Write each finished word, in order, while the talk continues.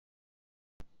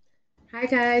Hi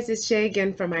guys, it's Shay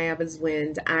again from Ayaba's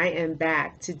Wind. I am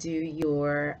back to do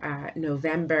your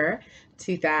November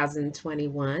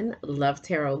 2021 Love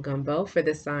Tarot Gumbo for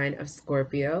the sign of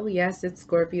Scorpio. Yes, it's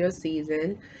Scorpio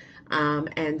season.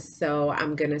 And so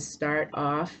I'm going to start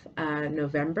off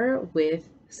November with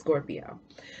Scorpio.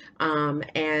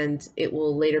 And it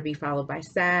will later be followed by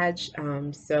Sag.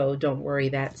 So don't worry,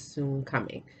 that's soon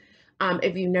coming.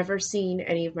 If you've never seen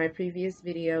any of my previous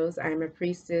videos, I'm a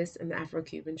priestess in the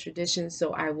Afro-Cuban tradition,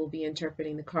 so I will be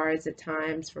interpreting the cards at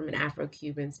times from an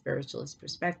Afro-Cuban spiritualist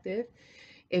perspective.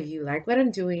 If you like what I'm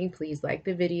doing, please like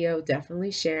the video, definitely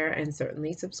share, and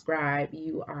certainly subscribe.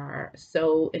 You are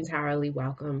so entirely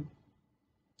welcome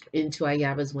into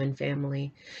Ayaba's Wind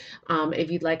family. If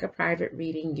you'd like a private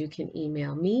reading, you can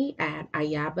email me at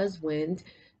ayabaswind,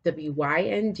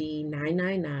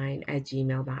 WYND999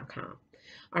 @gmail.com.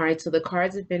 All right, so the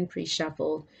cards have been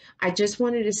pre-shuffled. I just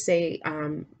wanted to say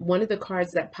one of the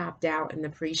cards that popped out in the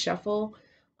pre-shuffle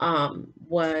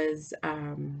was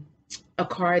a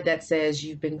card that says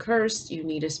you've been cursed, you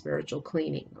need a spiritual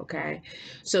cleaning, okay?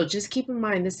 So just keep in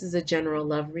mind this is a general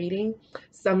love reading.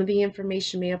 Some of the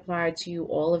information may apply to you,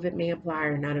 all of it may apply,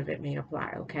 or none of it may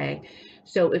apply, okay?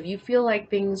 So if you feel like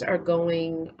things are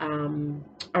going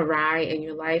awry in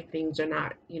your life, things are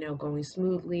not, going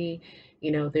smoothly,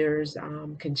 there's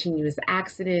continuous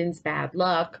accidents, bad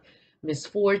luck,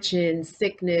 misfortune,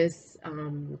 sickness,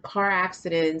 car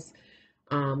accidents,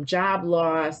 job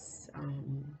loss,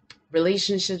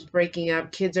 relationships breaking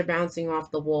up, kids are bouncing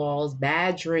off the walls,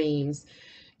 bad dreams,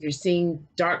 you're seeing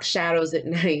dark shadows at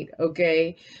night,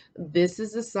 okay? This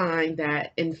is a sign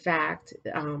that, in fact,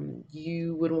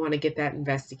 you would want to get that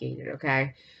investigated,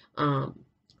 okay?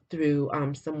 Through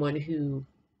someone who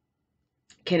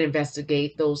can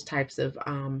investigate those types of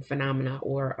phenomena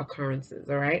or occurrences,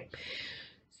 all right?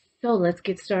 So let's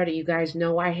get started. You guys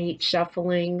know I hate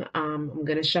shuffling. I'm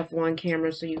going to shuffle on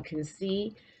camera so you can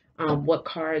see what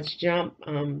cards jump,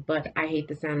 but I hate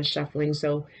the sound of shuffling.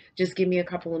 So just give me a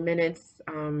couple of minutes,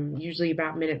 usually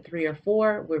about minute 3 or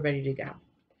 4, we're ready to go.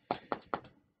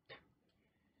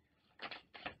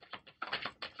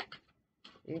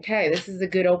 Okay, this is a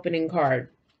good opening card.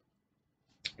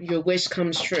 Your wish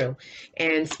comes true,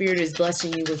 and Spirit is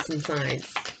blessing you with some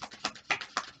signs.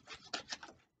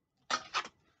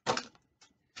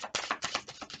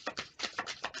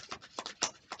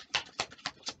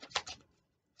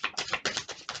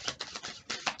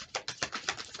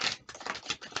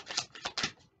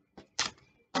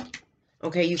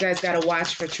 Okay, you guys got to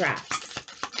watch for traps.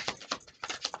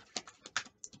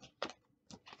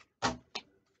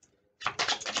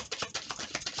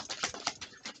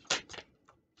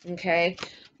 Okay,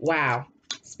 wow.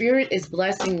 Spirit is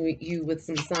blessing you with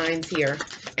some signs here,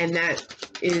 and that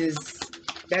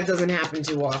doesn't happen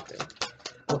too often.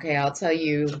 Okay, I'll tell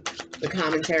you the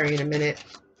commentary in a minute.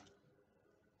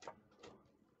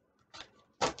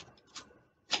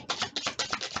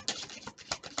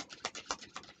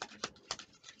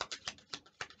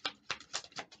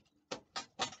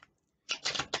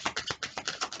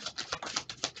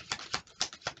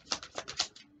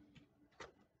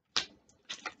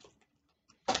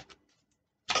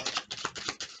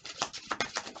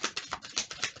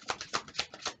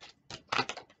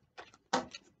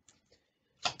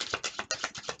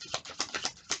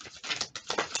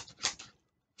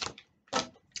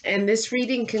 And this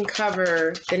reading can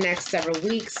cover the next several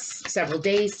weeks, several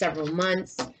days, several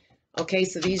months. Okay,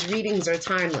 so these readings are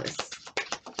timeless.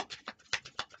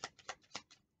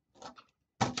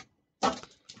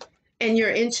 And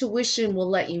your intuition will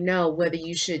let you know whether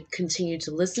you should continue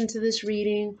to listen to this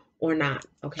reading or not,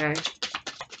 okay?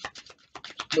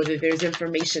 Whether there's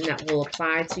information that will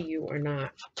apply to you or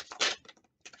not.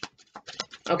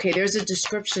 Okay, there's a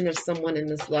description of someone in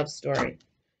this love story.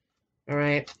 All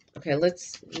right. Okay, let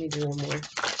me do one more.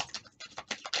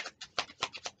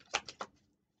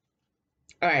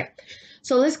 All right.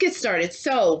 So let's get started.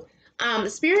 So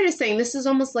Spirit is saying this is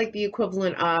almost like the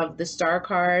equivalent of the star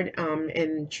card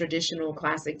in traditional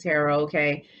classic tarot,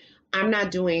 okay? I'm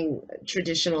not doing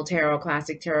traditional tarot,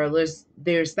 classic tarot.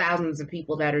 There's thousands of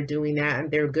people that are doing that, and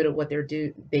they're good at what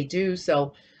they do,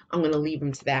 so I'm going to leave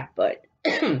them to that. But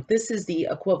this is the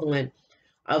equivalent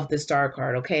of the star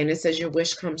card, okay? And it says your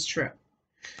wish comes true.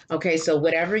 Okay, so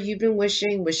whatever you've been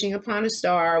wishing upon a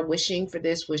star, wishing for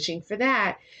this, wishing for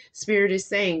that, Spirit is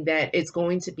saying that it's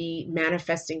going to be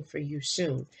manifesting for you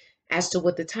soon. As to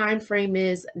what the time frame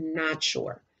is, not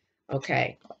sure.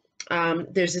 Okay.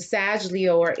 There's a Sag,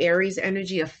 Leo, or Aries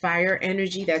energy, a fire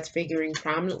energy that's figuring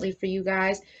prominently for you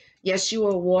guys. Yes, you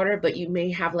are water, but you may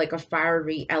have like a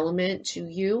fiery element to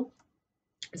you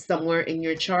somewhere in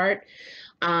your chart.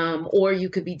 Or you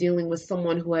could be dealing with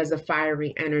someone who has a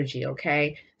fiery energy,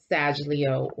 okay? Sag,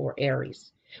 Leo, or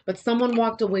Aries. But someone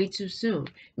walked away too soon.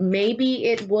 Maybe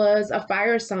it was a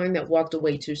fire sign that walked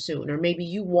away too soon, or maybe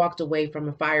you walked away from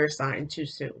a fire sign too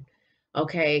soon,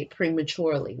 okay,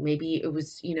 prematurely. Maybe it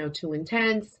was, too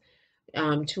intense,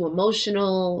 too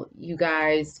emotional. You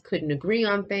guys couldn't agree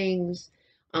on things.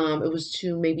 It was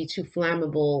maybe too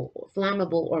flammable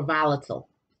or volatile.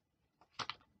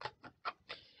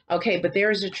 Okay, but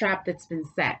there's a trap that's been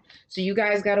set. So you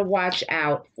guys got to watch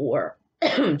out for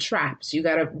traps. You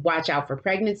got to watch out for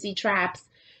pregnancy traps.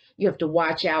 You have to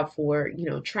watch out for,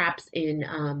 traps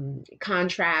in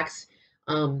contracts,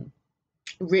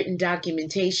 written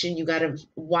documentation. You got to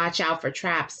watch out for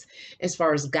traps as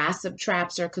far as gossip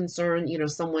traps are concerned.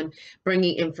 Someone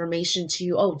bringing information to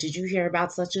you. Oh, did you hear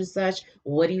about such and such?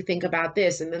 What do you think about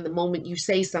this? And then the moment you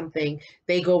say something,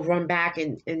 they go run back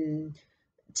and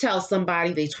tell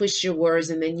somebody, they twist your words,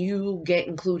 and then you get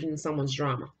included in someone's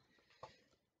drama.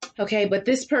 Okay, but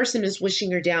this person is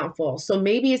wishing your downfall. So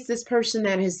maybe it's this person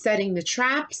that is setting the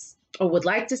traps or would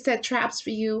like to set traps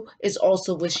for you is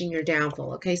also wishing your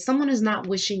downfall. Okay, someone is not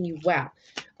wishing you well.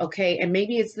 Okay, and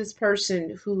maybe it's this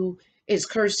person who is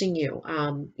cursing you,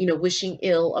 wishing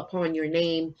ill upon your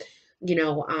name,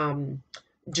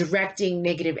 directing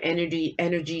negative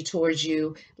energy towards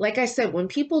you. Like I said, when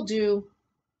people do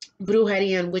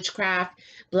brujeria and witchcraft,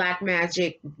 black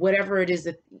magic, whatever it is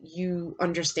that you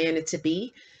understand it to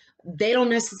be, they don't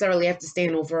necessarily have to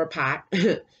stand over a pot,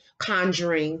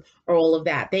 conjuring, or all of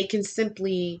that. They can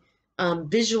simply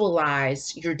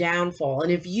visualize your downfall.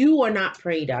 And if you are not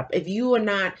prayed up, if you are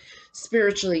not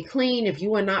spiritually clean, if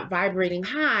you are not vibrating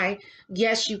high,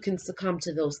 yes, you can succumb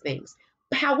to those things.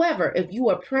 However, if you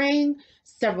are praying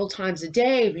several times a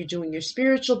day, if you're doing your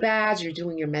spiritual baths, you're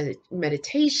doing your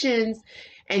meditations,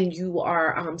 and you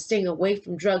are staying away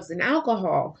from drugs and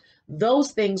alcohol,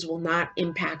 those things will not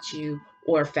impact you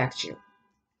or affect you.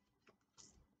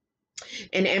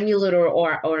 An amulet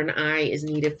or an eye is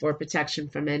needed for protection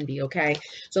from envy, okay?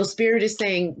 So Spirit is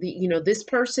saying, this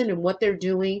person and what they're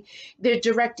doing, they're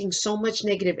directing so much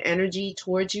negative energy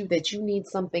towards you that you need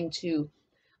something to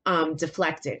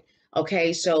deflect it,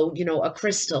 okay? So, a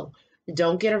crystal.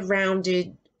 Don't get a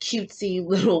rounded, cutesy,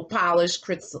 little polished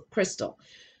crystal.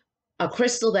 A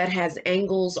crystal that has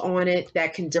angles on it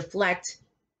that can deflect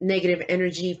negative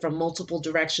energy from multiple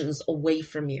directions away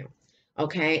from you.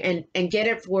 Okay, and get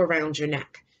it for around your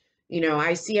neck.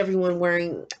 I see everyone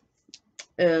wearing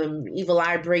evil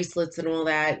eye bracelets and all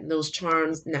that, and those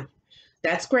charms. No,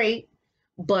 that's great,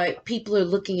 but people are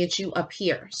looking at you up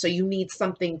here, so you need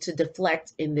something to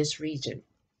deflect in this region.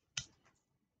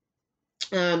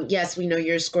 Yes, we know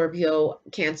you're Scorpio,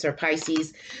 Cancer,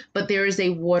 Pisces, but there is a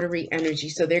watery energy.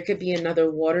 So there could be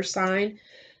another water sign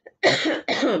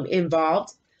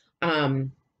involved,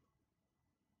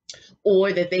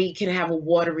 or that they can have a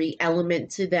watery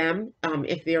element to them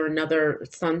if they're another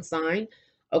sun sign.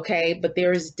 Okay, but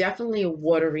there is definitely a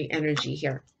watery energy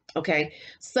here. Okay,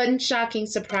 sudden shocking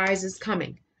surprise is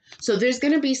coming. So there's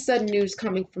going to be sudden news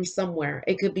coming from somewhere.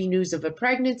 It could be news of a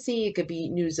pregnancy. It could be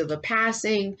news of a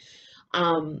passing.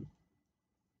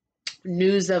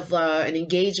 News of an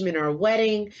engagement or a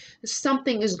wedding.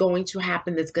 Something is going to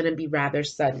happen that's going to be rather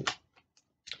sudden.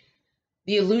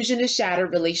 The illusion is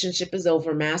shattered, relationship is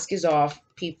over, mask is off,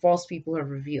 false people are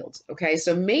revealed. Okay,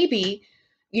 so maybe,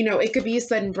 it could be a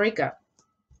sudden breakup.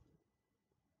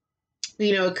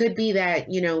 It could be that,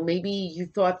 maybe you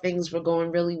thought things were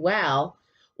going really well,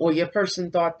 or your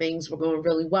person thought things were going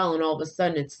really well, and all of a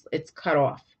sudden it's cut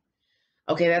off.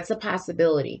 Okay, that's a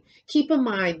possibility. Keep in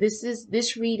mind,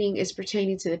 this reading is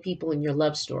pertaining to the people in your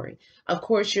love story. Of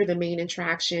course, you're the main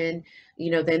attraction.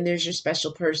 Then there's your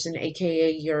special person,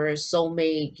 aka your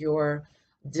soulmate, your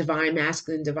divine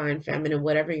masculine, divine feminine,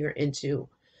 whatever you're into.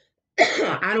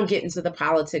 I don't get into the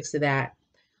politics of that.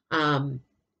 Then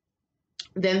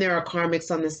there are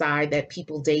karmics on the side that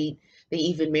people date. They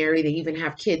even marry. They even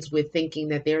have kids with, thinking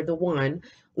that they're the one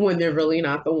when they're really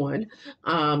not the one.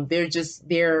 They're just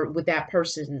there with that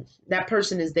person. That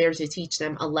person is there to teach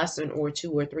them a lesson or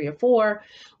two or three or four.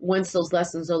 Once those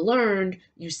lessons are learned,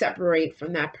 you separate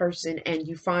from that person and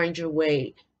you find your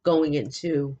way going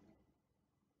into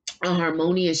a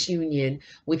harmonious union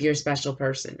with your special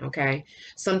person. Okay,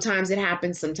 sometimes it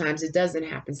happens, sometimes it doesn't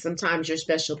happen. Sometimes your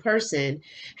special person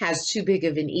has too big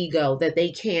of an ego that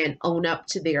they can't own up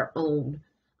to their own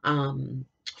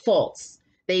faults.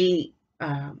 They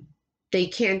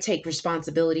can't take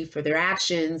responsibility for their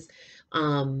actions.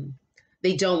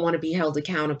 They don't want to be held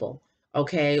accountable.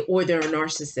 Okay, or they're a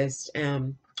narcissist,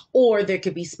 or there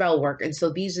could be spell work. And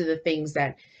so these are the things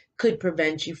that could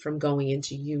prevent you from going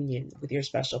into union with your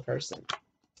special person.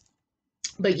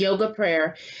 But yoga,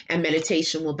 prayer, and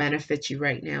meditation will benefit you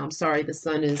right now. I'm sorry, the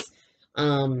sun is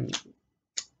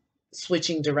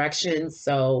switching directions,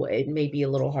 so it may be a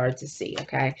little hard to see.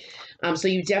 Okay, so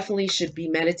you definitely should be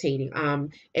meditating.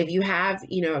 If you have,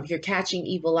 if you're catching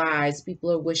evil eyes,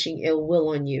 people are wishing ill will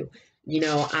on you.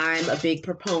 I'm a big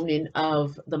proponent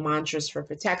of the mantras for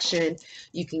protection.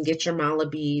 You can get your mala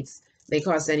beads. They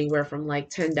cost anywhere from like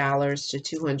 $10 to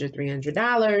 $200,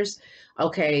 $300.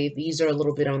 Okay, these are a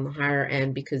little bit on the higher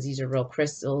end because these are real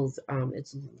crystals.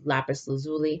 It's lapis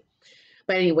lazuli.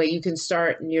 But anyway, you can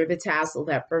start near the tassel,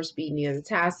 that first bead near the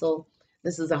tassel.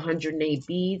 This is 108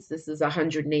 beads. This is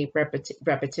 108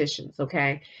 repetitions,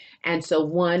 okay? And so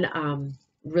one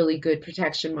really good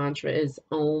protection mantra is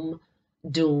Om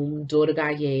Doom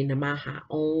Durgaye Namaha.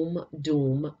 Om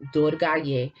Doom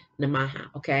Durgaye Namaha,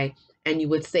 okay? And you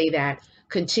would say that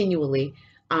continually.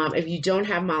 If you don't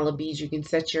have mala beads, you can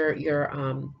set your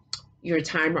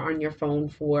timer on your phone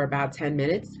for about 10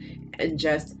 minutes and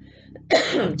just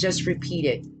repeat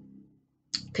it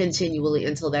continually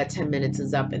until that 10 minutes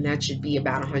is up, and that should be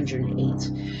about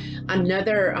 108.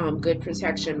 Another good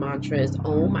protection mantra is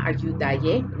Om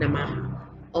Ayudaye Namaha.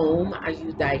 Om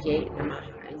Ayudaye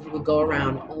Namaha. And you would go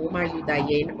around Om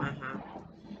Ayudaye Namaha.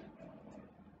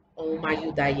 Om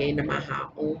Ayudaye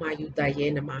Namaha. Om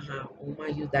Ayudaye Namaha. Om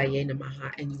Ayudaye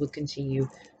Namaha. And you would continue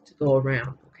to go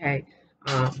around, okay?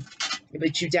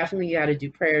 But you definitely got to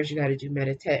do prayers. You got to do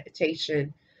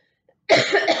meditation.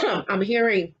 I'm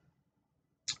hearing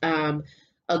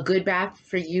a good bath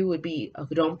for you would be a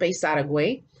ROMPE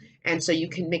SARAGUEY. And so you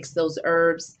can mix those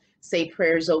herbs, say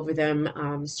prayers over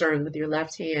them, starting with your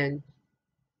left hand.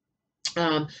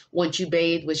 Once you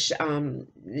bathe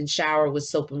and shower with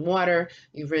soap and water,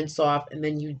 you rinse off, and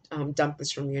then you dump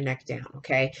this from your neck down,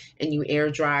 okay? And you air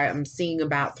dry. I'm seeing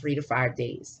about 3 to 5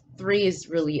 days. 3 is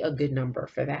really a good number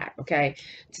for that, okay?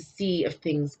 To see if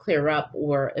things clear up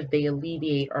or if they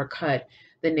alleviate or cut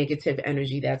the negative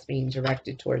energy that's being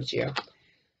directed towards you.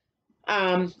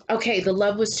 Okay, the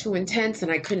love was too intense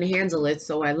and I couldn't handle it,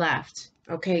 so I left.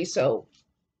 Okay, so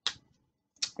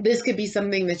this could be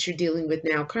something that you're dealing with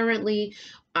now currently.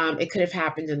 It could have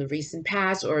happened in the recent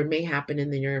past, or it may happen in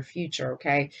the near future,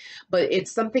 okay? But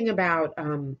it's something about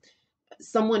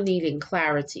someone needing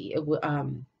clarity.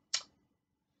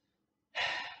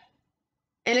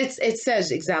 And it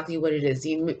says exactly what it is.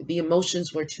 The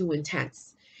emotions were too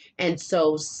intense. And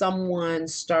so someone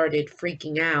started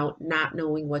freaking out, not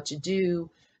knowing what to do,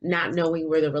 not knowing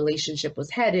where the relationship was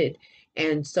headed.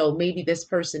 And so maybe this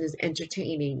person is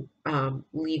entertaining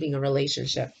leaving a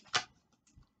relationship.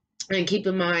 And keep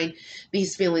in mind,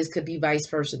 these feelings could be vice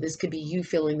versa. This could be you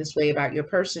feeling this way about your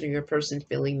person or your person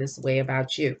feeling this way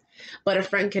about you. But a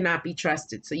friend cannot be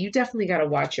trusted. So you definitely got to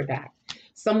watch your back.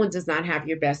 Someone does not have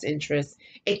your best interest.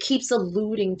 It keeps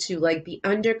alluding to, like, the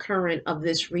undercurrent of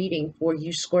this reading for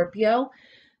you, Scorpio,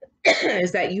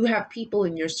 is that you have people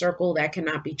in your circle that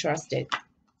cannot be trusted.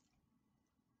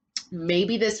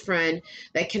 Maybe this friend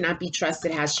that cannot be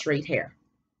trusted has straight hair,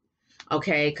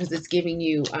 okay? Because it's giving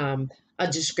you a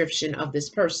description of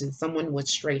this person, someone with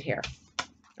straight hair,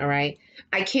 all right?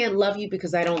 I can't love you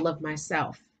because I don't love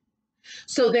myself.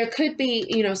 So there could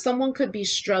be, someone could be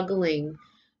struggling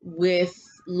with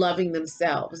loving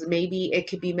themselves. Maybe it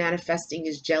could be manifesting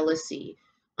as jealousy,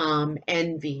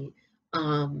 envy,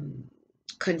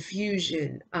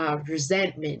 confusion,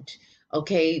 resentment,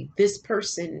 okay? This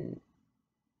person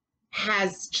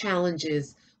has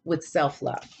challenges with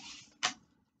self-love.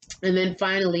 And then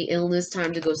finally, illness,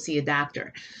 time to go see a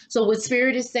doctor. So what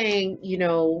Spirit is saying,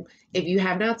 if you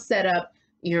have not set up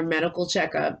your medical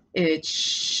checkup, it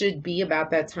should be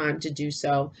about that time to do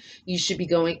so. You should be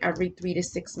going every 3 to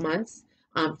 6 months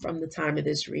from the time of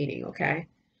this reading, okay?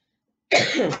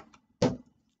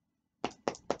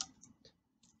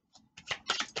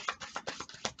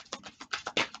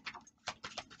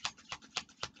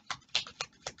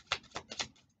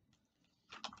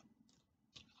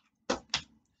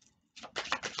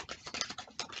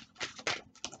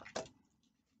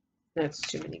 That's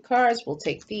too many cards. We'll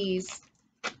take these.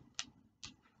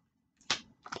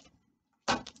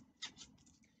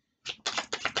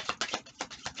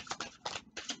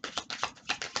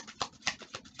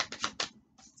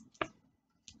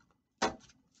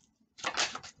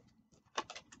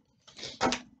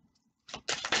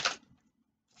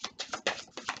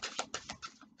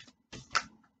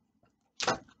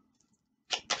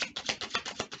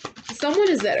 Someone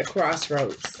is at a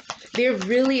crossroads. They're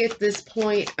really at this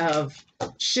point of,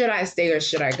 should I stay or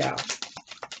should I go?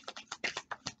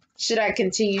 Should I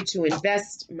continue to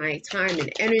invest my time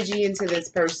and energy into this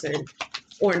person?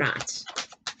 or not.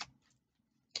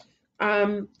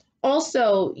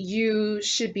 Also, you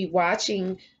should be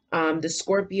watching the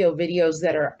Scorpio videos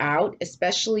that are out,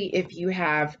 especially if you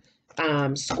have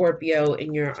Scorpio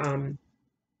in your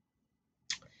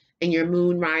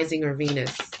moon, rising, or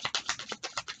Venus.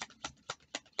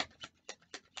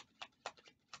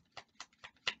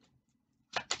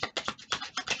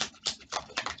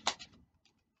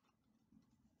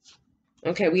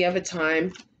 Okay, we have a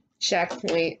time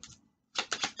checkpoint.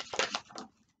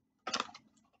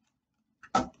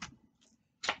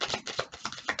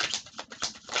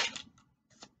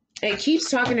 It keeps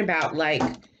talking about like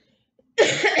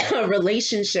a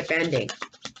relationship ending.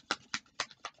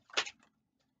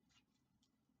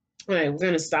 All right, we're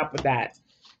going to stop with that.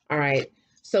 All right.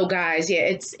 So guys,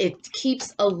 yeah, it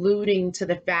keeps alluding to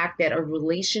the fact that a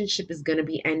relationship is going to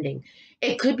be ending.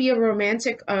 It could be a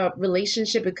romantic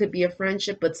relationship, it could be a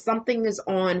friendship, but something is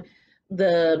on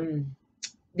the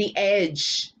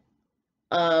edge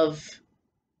of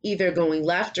either going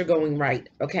left or going right,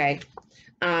 okay?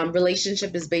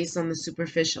 Relationship is based on the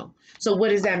superficial. So what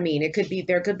does that mean? It could be,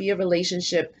 there could be a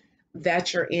relationship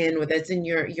that you're in, or that's in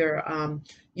your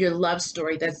love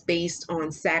story, that's based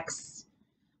on sex.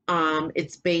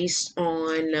 It's based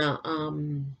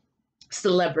on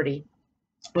celebrity.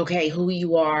 Okay, who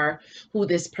you are, who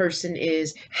this person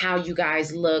is, how you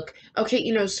guys look. Okay,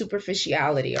 you know,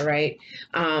 superficiality, all right?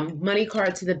 Money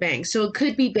card to the bank. So it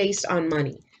could be based on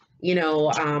money, you know,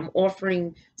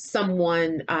 offering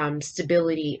someone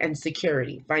stability and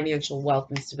security, financial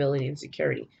wealth and stability and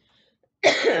security.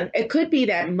 It could be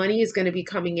that money is going to be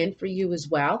coming in for you as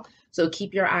well. So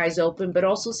keep your eyes open, but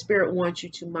also Spirit wants you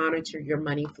to monitor your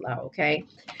money flow, okay?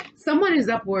 Someone is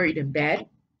up worried in bed.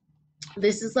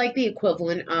 This is like the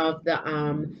equivalent of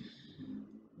the,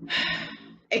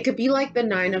 it could be like the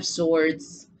Nine of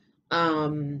Swords,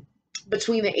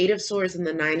 between the Eight of Swords and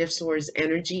the Nine of Swords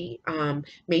energy.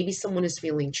 Maybe someone is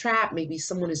feeling trapped. Maybe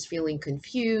someone is feeling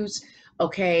confused.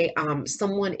 Okay,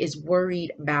 someone is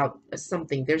worried about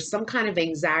something. There's some kind of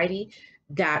anxiety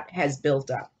that has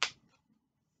built up.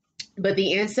 But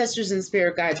the ancestors and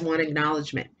spirit guides want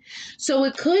acknowledgement. So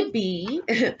it could be,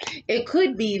 it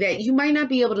could be that you might not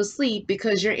be able to sleep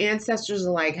because your ancestors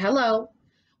are like, hello,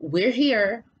 we're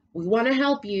here. We want to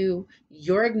help you.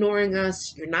 You're ignoring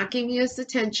us. You're not giving us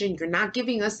attention. You're not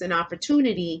giving us an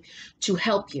opportunity to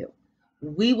help you.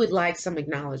 We would like some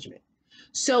acknowledgement.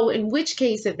 So in which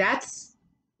case, if that's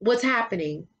what's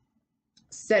happening,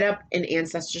 set up an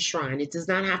ancestor shrine. It does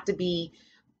not have to be,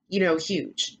 you know,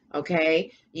 huge.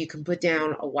 Okay. You can put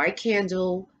down a white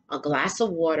candle, a glass of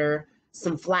water,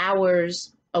 some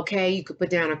flowers. Okay. You could put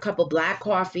down a cup of black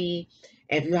coffee.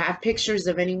 If you have pictures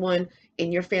of anyone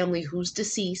in your family who's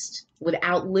deceased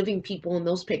without living people in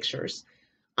those pictures,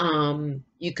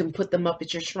 you can put them up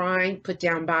at your shrine, put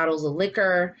down bottles of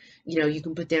liquor. You know, you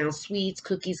can put down sweets,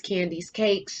 cookies, candies,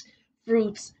 cakes,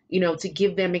 fruits, you know, to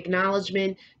give them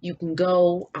acknowledgement. You can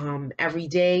go every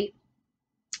day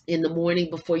in the morning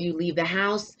before you leave the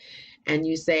house, and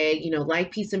you say, you know,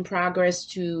 light, peace, and progress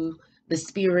to the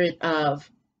spirit of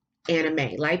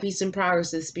anime, light, peace, and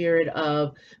progress to the spirit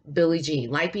of Billie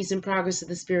Jean, light, peace, and progress to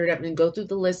the spirit of, and go through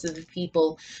the list of the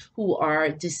people who are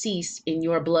deceased in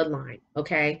your bloodline.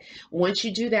 Okay. Once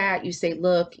you do that, you say,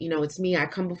 look, you know, it's me. I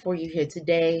come before you here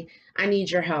today. I need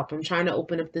your help. I'm trying to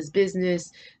open up this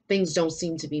business. Things don't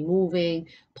seem to be moving.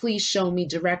 Please show me,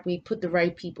 direct me, put the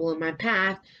right people in my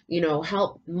path, you know,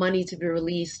 help money to be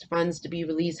released, funds to be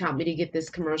released, help me to get this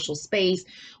commercial space,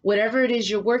 whatever it is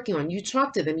you're working on. You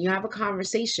talk to them, you have a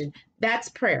conversation. That's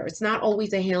prayer. It's not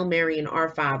always a Hail Mary and Our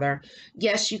Father.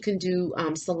 Yes, you can do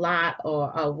Salat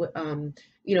or,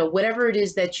 you know, whatever it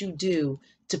is that you do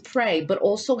to pray, but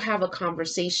also have a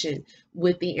conversation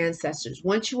with the ancestors.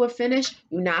 Once you are finished,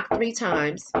 you knock 3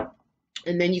 times,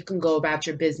 and then you can go about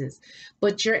your business.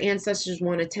 But your ancestors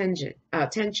want attention.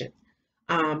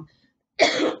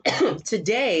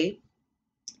 Today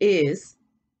is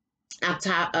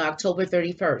October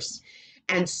 31st.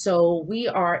 And so we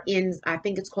are in, I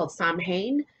think it's called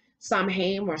Samhain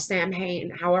or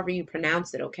Samhain, however you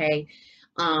pronounce it, okay?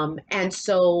 And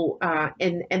so,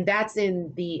 and that's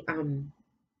in the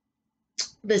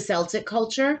Celtic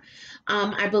culture,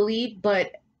 I believe,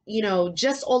 but, you know,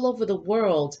 just all over the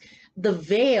world, the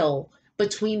veil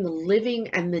between the living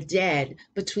and the dead,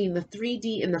 between the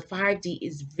 3D and the 5D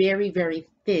is very, very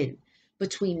thin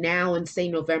between now and say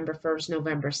November 1st,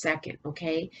 November 2nd,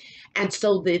 okay? And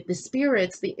so the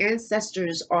spirits, the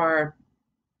ancestors are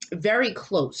very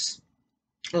close.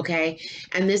 Okay,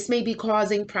 and this may be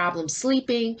causing problems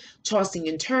sleeping, tossing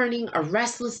and turning, a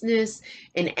restlessness,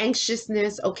 an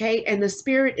anxiousness. Okay, and the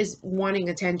spirit is wanting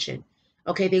attention.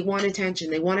 Okay, they want attention.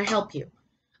 They want to help you.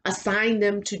 Assign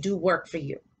them to do work for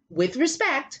you with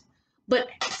respect, but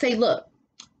say, look,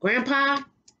 Grandpa,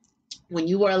 when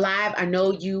you were alive, I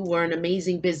know you were an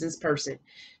amazing business person.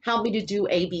 Help me to do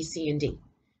A, B, C, and D.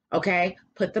 Okay,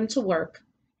 put them to work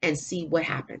and see what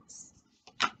happens.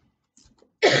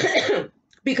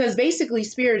 Because basically,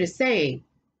 Spirit is saying,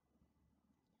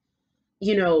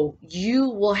 you know, you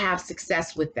will have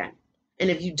success with them. And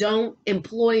if you don't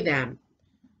employ them,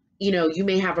 you know, you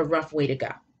may have a rough way to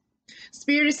go.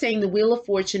 Spirit is saying the Wheel of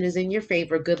Fortune is in your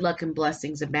favor. Good luck and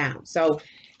blessings abound. So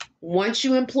once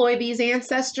you employ these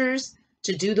ancestors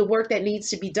to do the work that needs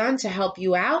to be done to help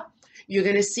you out, you're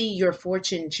going to see your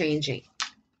fortune changing.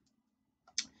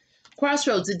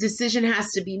 Crossroads, a decision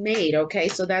has to be made, okay?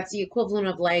 So that's the equivalent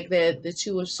of like the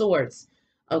Two of Swords,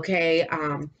 okay?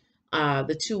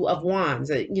 The Two of Wands,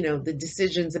 you know, the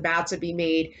decision's about to be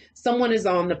made. Someone is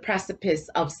on the precipice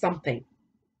of something,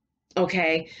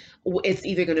 okay? It's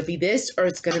either going to be this or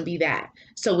it's going to be that.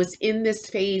 So it's in this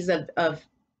phase of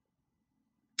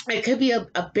it could be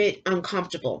a bit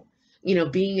uncomfortable, you know,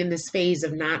 being in this phase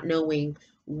of not knowing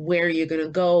where you're going to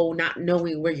go, not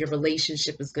knowing where your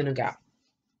relationship is going to go.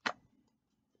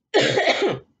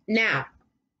 Now,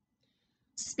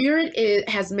 Spirit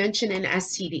has mentioned an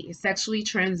STD, sexually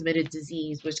transmitted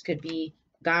disease, which could be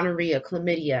gonorrhea,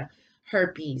 chlamydia,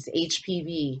 herpes,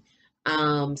 HPV,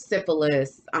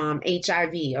 syphilis,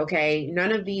 HIV, okay?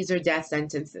 None of these are death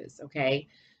sentences, okay?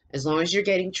 As long as you're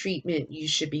getting treatment, you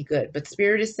should be good. But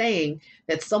Spirit is saying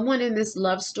that someone in this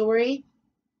love story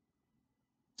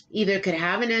either could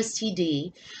have an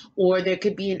STD or there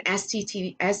could be an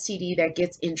STD that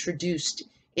gets introduced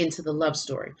into the love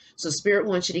story. So Spirit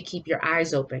wants you to keep your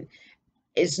eyes open.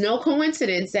 It's no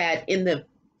coincidence that in the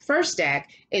first deck,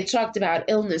 it talked about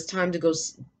illness, time to go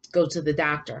to the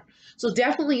doctor. So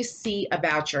definitely see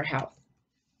about your health.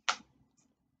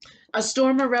 A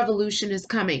storm of revolution is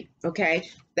coming, okay?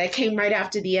 That came right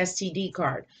after the STD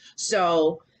card.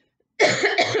 So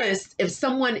if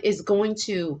someone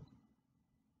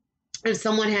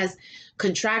has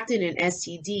contracted an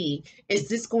STD, is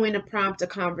this going to prompt a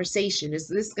conversation? Is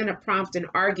this going to prompt an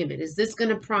argument? Is this going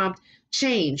to prompt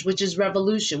change, which is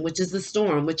revolution, which is the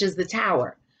storm, which is the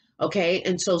tower? Okay,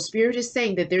 and so Spirit is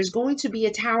saying that there's going to be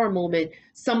a tower moment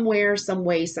somewhere, some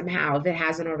way, somehow, if it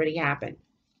hasn't already happened.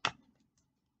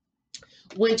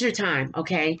 Wintertime,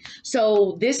 okay?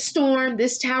 So this storm,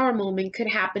 this tower moment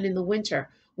could happen in the winter.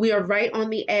 We are right on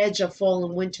the edge of fall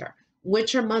and winter.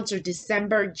 Winter months are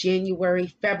December, January,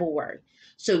 February.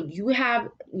 So you have,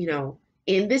 you know,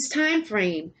 in this time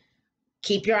frame,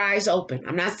 keep your eyes open.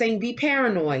 I'm not saying be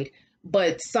paranoid,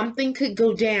 but something could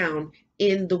go down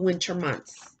in the winter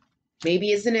months.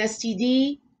 Maybe it's an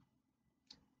STD,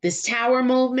 this tower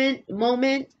moment,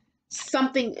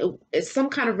 something, some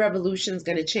kind of revolution is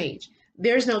going to change.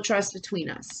 There's no trust between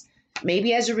us.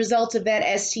 Maybe as a result of that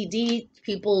STD,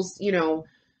 people's, you know,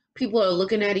 people are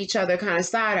looking at each other kind of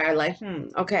side-eye like,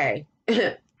 okay,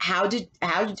 how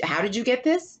did you get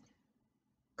this?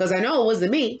 Because I know it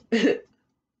wasn't me.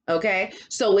 Okay,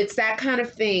 so it's that kind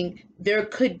of thing. There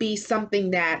could be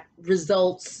something that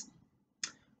results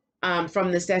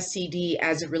from this STD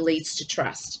as it relates to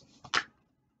trust.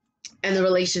 And the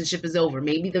relationship is over.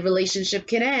 Maybe the relationship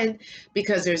can end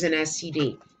because there's an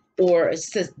STD or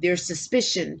there's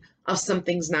suspicion of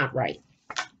something's not right.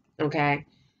 Okay,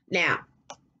 now,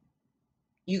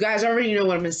 you guys already know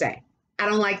what I'm going to say. I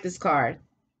don't like this card.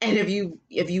 And if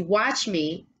you watch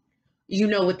me, you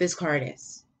know what this card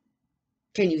is.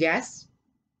 Can you guess?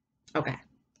 Okay.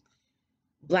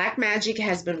 Black magic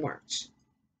has been worked.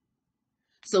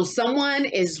 So someone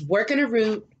is working a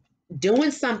route,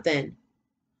 doing something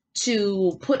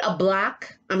to put a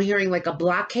block, I'm hearing like a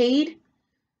blockade,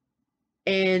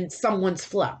 in someone's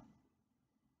flow.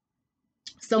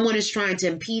 Someone is trying to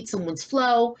impede someone's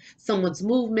flow, someone's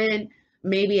movement,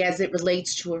 maybe as it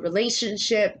relates to a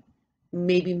relationship,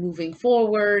 maybe moving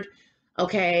forward,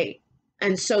 okay?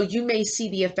 And so you may see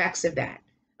the effects of that,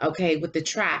 okay, with the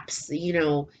traps, you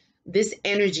know, this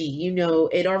energy, you know,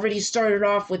 it already started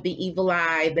off with the evil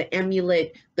eye, the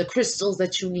amulet, the crystals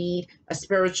that you need, a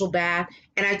spiritual bath.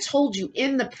 And I told you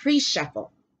in the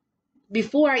pre-shuffle,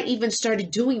 before I even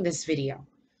started doing this video,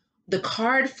 the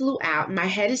card flew out, my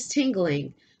head is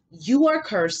tingling, you are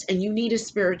cursed and you need a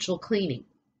spiritual cleaning.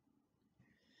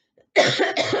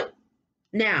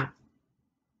 Now,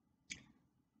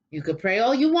 you could pray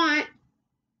all you want,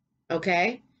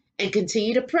 okay, and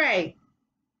continue to pray,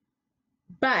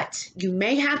 but you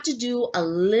may have to do a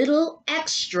little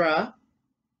extra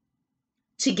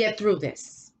to get through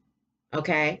this,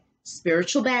 okay?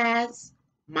 Spiritual baths,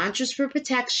 mantras for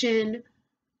protection,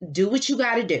 do what you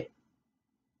got to do,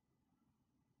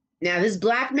 Now, this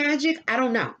black magic, I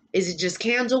don't know. Is it just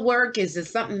candle work? Is it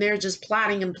something they're just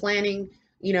plotting and planning,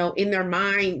 you know, in their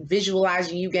mind,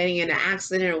 visualizing you getting in an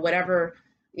accident or whatever,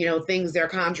 you know, things they're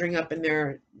conjuring up in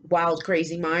their wild,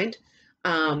 crazy mind.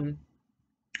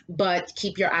 But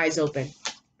keep your eyes open.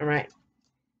 All right.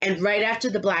 And right after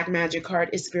the black magic card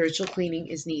is spiritual cleaning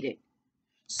is needed.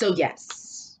 So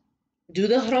yes, do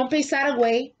the Rompe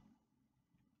Saragüey.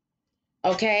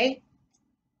 Okay.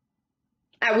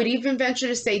 I would even venture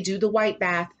to say do the white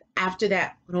bath after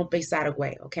that Rompe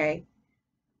Saragüey, okay?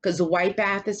 Because the white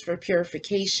bath is for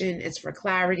purification, it's for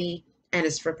clarity, and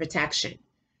it's for protection.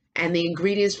 And the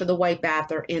ingredients for the white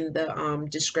bath are in the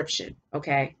description,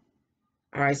 okay?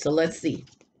 All right, so let's see.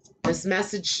 This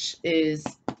message is,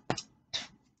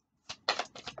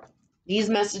 these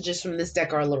messages from this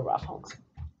deck are a little rough. Hold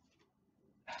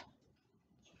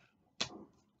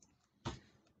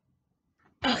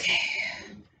on. Okay.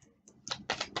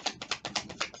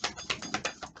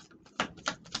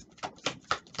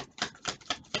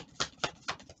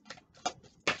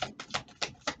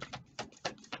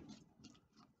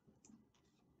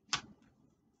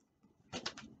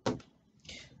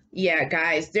 Yeah,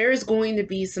 guys, there's going to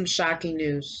be some shocking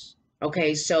news.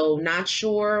 Okay, so not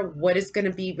sure what it's going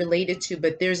to be related to,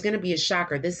 but there's going to be a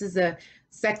shocker. This is a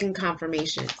second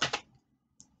confirmation.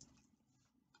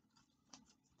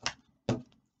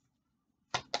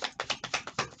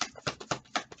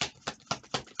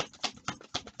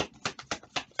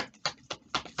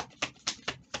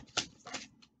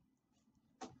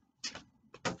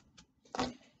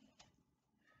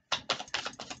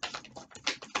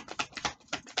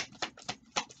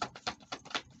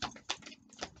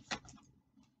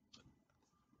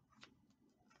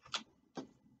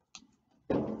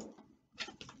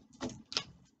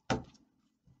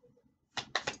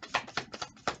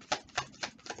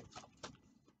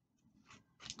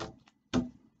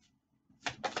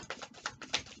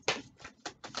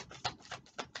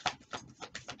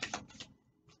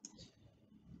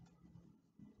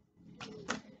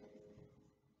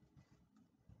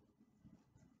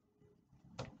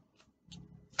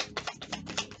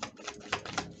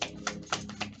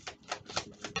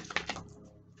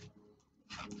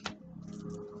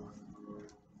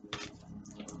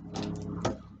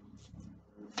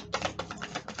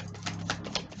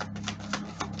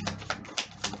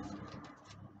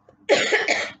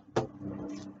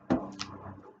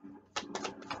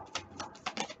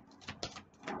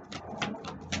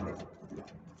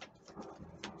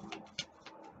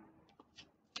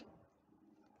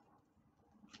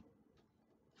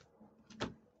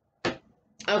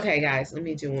 Okay, guys, let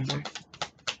me do one more.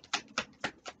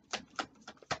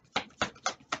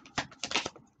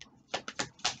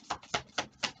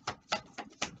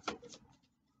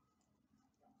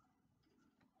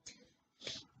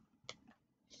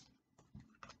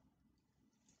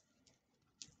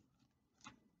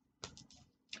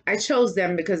 I chose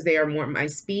them because they are more my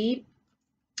speed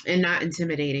and not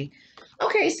intimidating.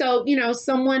 Okay, so, you know,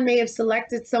 someone may have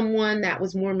selected someone that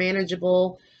was more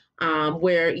manageable,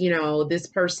 where, you know, this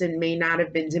person may not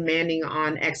have been demanding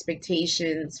on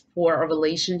expectations for a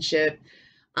relationship.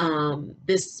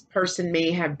 This person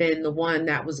may have been the one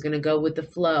that was going to go with the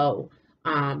flow,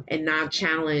 and not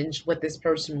challenge what this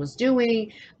person was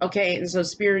doing. Okay, and so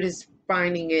Spirit is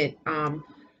finding it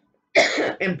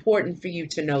important for you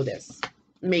to know this.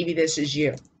 Maybe this is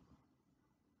you.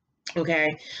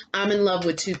 Okay, I'm in love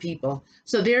with two people.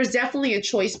 So there's definitely a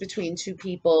choice between two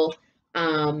people.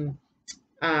 Um,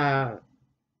 uh,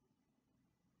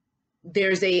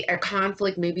 there's a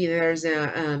conflict. Maybe there's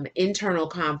a internal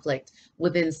conflict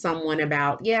within someone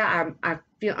about, yeah,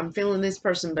 I'm feeling this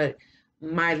person, but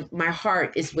my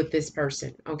heart is with this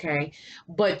person. Okay,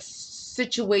 but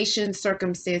situations,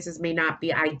 circumstances may not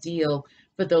be ideal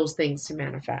for those things to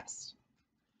manifest.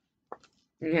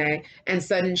 Okay, and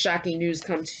sudden shocking news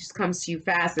comes to you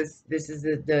fast. This is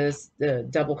the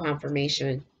double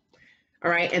confirmation. All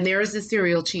right, and there is a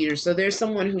serial cheater. So there's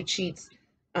someone who cheats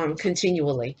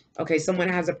continually. Okay, someone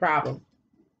has a problem.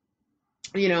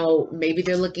 You know, maybe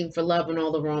they're looking for love in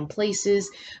all the wrong places.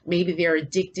 Maybe they're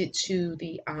addicted to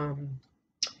the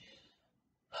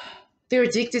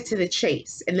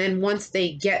chase, and then once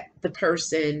they get the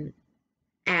person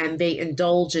and they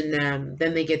indulge in them,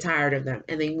 then they get tired of them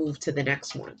and they move to the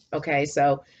next one. Okay,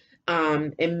 so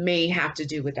it may have to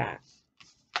do with that.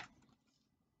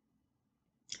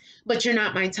 But you're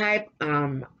not my type.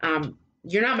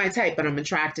 You're not my type, but I'm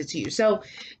attracted to you. So,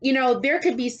 you know, there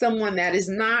could be someone that is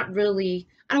not really,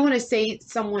 I don't want to say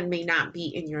someone may not be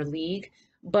in your league,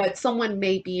 but someone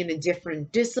may be in a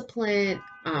different discipline.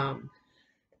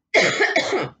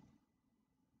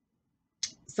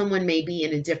 Someone may be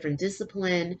in a different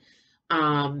discipline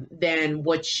than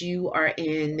what you are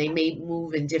in. They may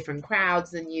move in different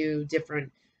crowds than you,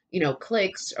 different,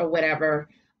 cliques or whatever.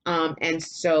 And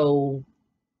so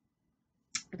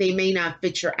they may not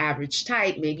fit your average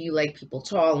type. Maybe you like people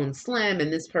tall and slim,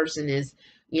 and this person is,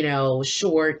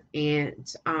 short and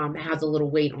has a little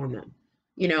weight on them.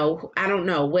 I don't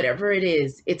know, whatever it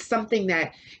is, it's something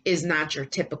that is not your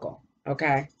typical,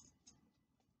 okay?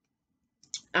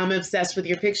 I'm obsessed with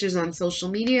your pictures on social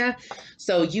media.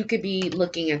 So you could be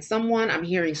looking at someone. I'm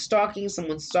hearing stalking,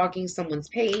 someone's stalking someone's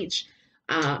page.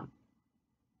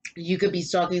 You could be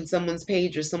stalking someone's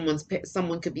page, or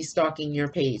someone could be stalking your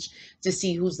page to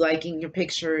see who's liking your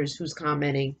pictures, who's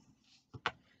commenting.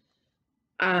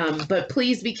 But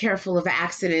please be careful of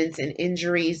accidents and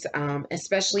injuries,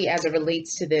 especially as it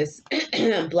relates to this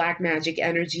black magic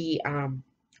energy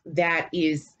that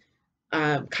is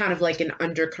kind of like an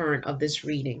undercurrent of this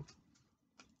reading.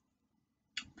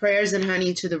 Prayers and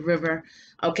honey to the river.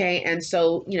 Okay. And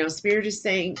so, Spirit is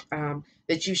saying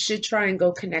that you should try and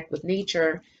go connect with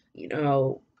nature,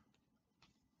 the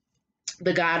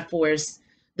God force,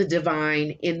 the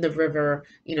divine in the river.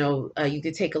 You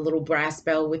could take a little brass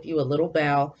bell with you, a little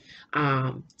bell,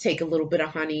 take a little bit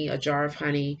of honey, a jar of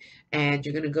honey, and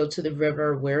you're going to go to the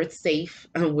river where it's safe,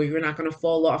 where you're not going to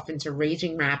fall off into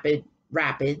raging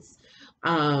rapids.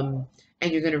 And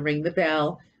you're going to ring the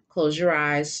bell, close your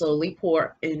eyes, slowly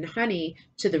pour in honey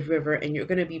to the river, and you're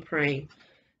going to be praying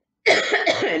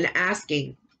and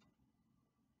asking.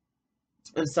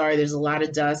 I'm sorry, there's a lot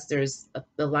of dust. There's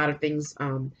a lot of things.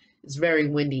 It's very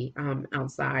windy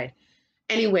outside.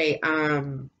 Anyway,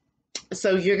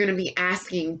 so you're going to be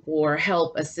asking for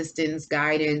help, assistance,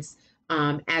 guidance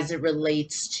as it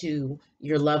relates to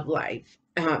your love life.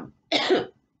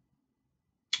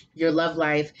 Your love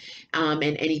life, and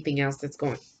anything else that's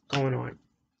going on.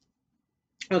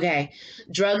 Okay,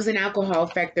 drugs and alcohol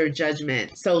affect their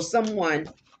judgment. So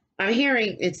I'm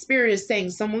hearing Spirit is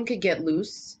saying someone could get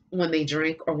loose when they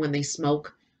drink, or when they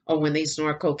smoke, or when they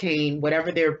snort cocaine,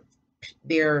 whatever their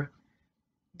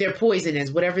poison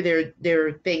is, whatever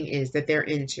their thing is that they're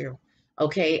into.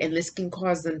 Okay, and this can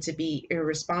cause them to be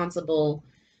irresponsible.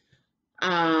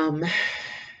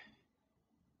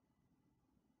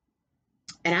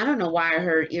 And I don't know why I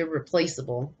heard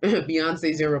irreplaceable,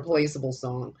 Beyonce's irreplaceable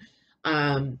song.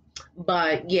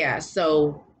 But yeah,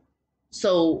 so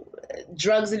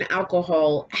drugs and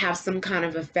alcohol have some kind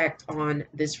of effect on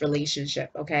this relationship,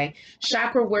 okay?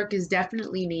 Chakra work is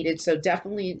definitely needed. So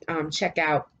definitely check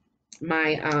out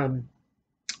my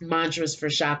mantras for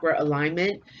chakra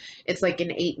alignment. It's like an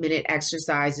 8-minute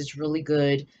exercise. It's really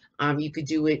good. You could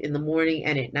do it in the morning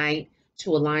and at night to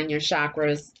align your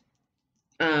chakras.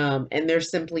 And they're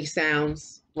simply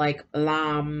sounds like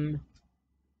lam,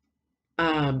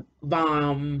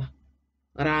 vam,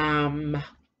 ram,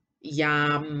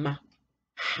 yam,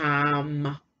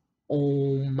 ham,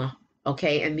 om.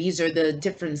 Okay, and these are the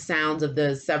different sounds of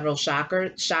the several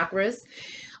chakras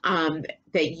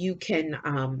that you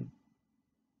can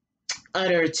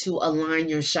utter to align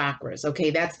your chakras.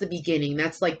 Okay, that's the beginning.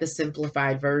 That's like the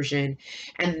simplified version.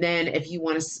 And then if you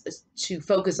want to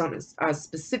focus on a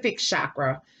specific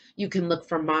chakra, you can look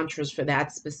for mantras for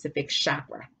that specific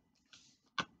chakra.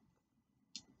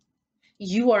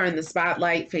 You are in the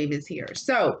spotlight, fame is here.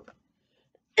 So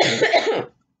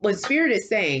what Spirit is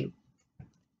saying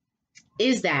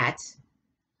is that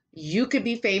you could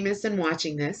be famous and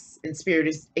watching this, and Spirit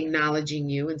is acknowledging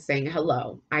you and saying,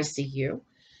 hello, I see you.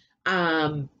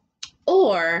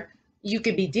 Or you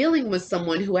could be dealing with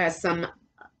someone who has some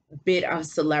bit of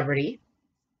celebrity.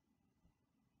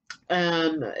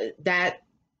 That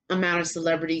amount of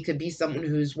celebrity could be someone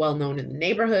who's well known in the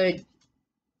neighborhood,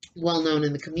 well known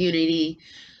in the community,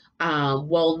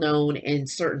 well known in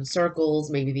certain circles,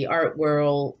 maybe the art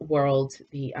world,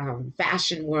 the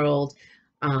fashion world,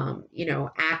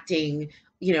 acting,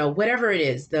 whatever it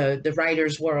is, the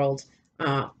writer's world.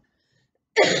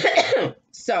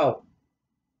 So,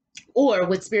 or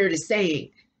what Spirit is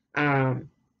saying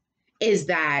is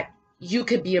that you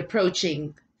could be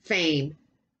approaching fame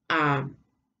and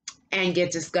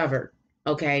get discovered.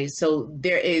 Okay, so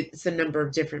there is a number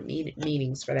of different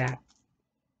meanings for that.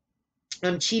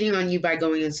 I'm cheating on you by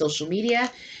going on social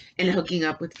media and hooking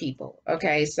up with people.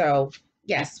 Okay, so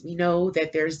yes, we know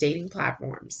that there's dating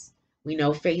platforms. We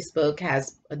know Facebook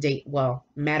has a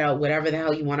Meta, whatever the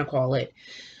hell you want to call it.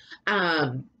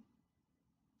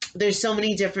 There's so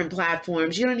many different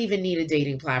platforms. You don't even need a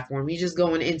dating platform. You just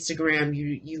go on Instagram,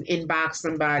 you inbox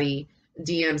somebody,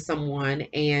 DM someone,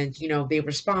 and they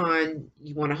respond.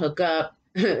 You want to hook up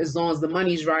as long as the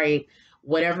money's right,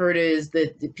 whatever it is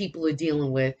that the people are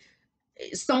dealing with.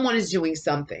 someone is doing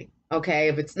something, okay?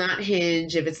 If it's not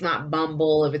Hinge, if it's not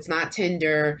Bumble, if it's not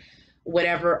Tinder,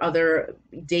 whatever other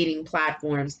dating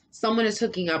platforms, someone is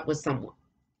hooking up with someone,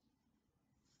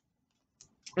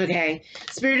 okay?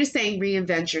 Spirit is saying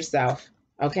reinvent yourself,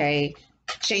 okay?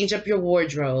 Change up your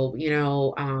wardrobe,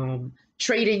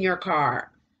 trade in your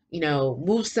car,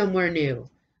 move somewhere new,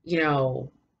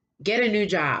 get a new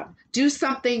job. Do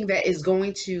something that is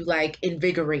going to like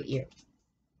invigorate you,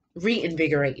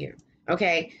 reinvigorate you,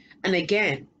 okay? And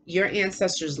again, your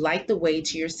ancestors light the way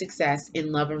to your success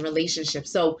in love and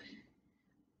relationships. So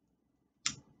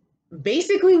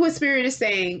basically what Spirit is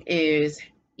saying is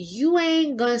you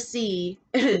ain't gonna see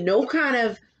no kind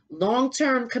of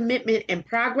long-term commitment and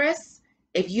progress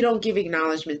if you don't give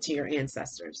acknowledgement to your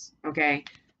ancestors, okay?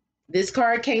 This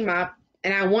card came up,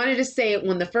 and I wanted to say it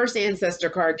when the first ancestor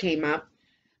card came up,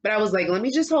 but I was like, let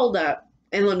me just hold up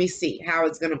and let me see how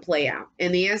it's going to play out.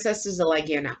 And the ancestors are like,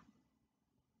 yeah, no.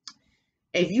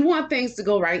 If you want things to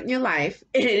go right in your life,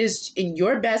 it is in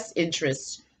your best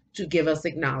interest to give us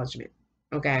acknowledgement,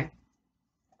 okay?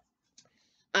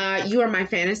 You are my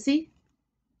fantasy,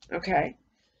 okay?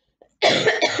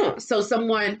 So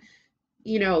someone,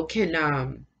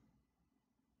 can,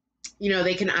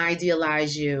 they can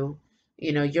idealize you.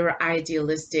 You're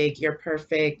idealistic, you're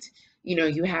perfect.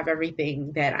 You have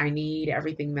everything that I need,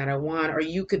 everything that I want, or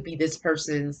you could be this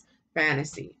person's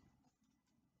fantasy.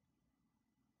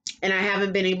 And I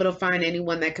haven't been able to find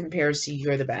anyone that compares to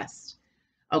you're the best.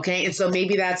 Okay. And so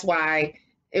maybe that's why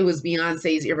it was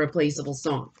Beyonce's Irreplaceable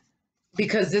song,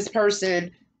 because this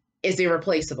person is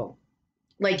irreplaceable.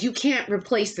 Like you can't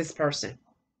replace this person.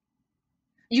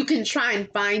 You can try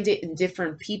and find it in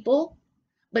different people,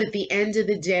 but at the end of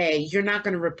the day, you're not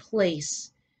going to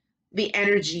replace the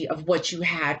energy of what you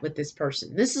had with this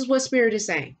person. This is what Spirit is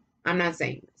saying. I'm not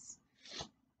saying this.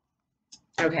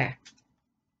 Okay.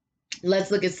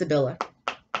 Let's look at Sibylla.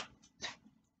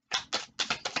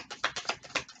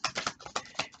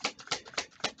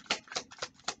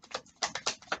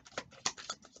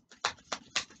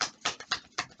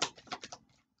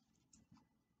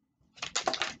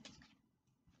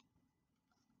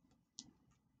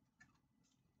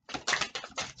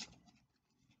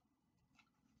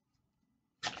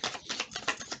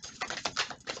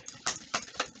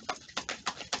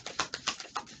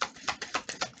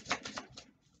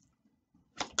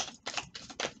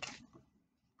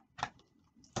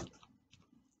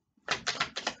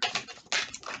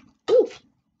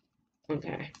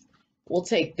 Okay, we'll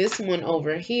take this one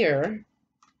over here.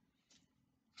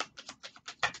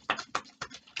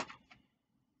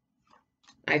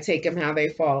 I take them how they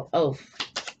fall. Oh,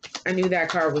 I knew that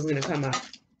card was going to come up.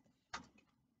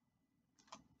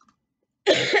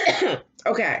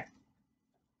 Okay.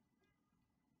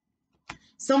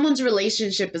 Someone's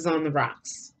relationship is on the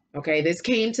rocks. Okay, this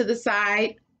came to the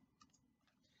side.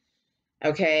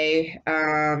 Okay,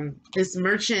 this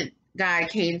merchant guy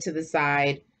came to the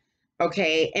side.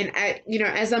 Okay, and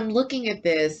as I'm looking at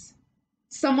this,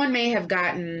 someone may have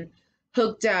gotten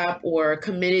hooked up or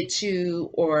committed to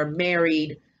or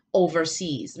married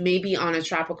overseas, maybe on a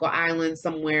tropical island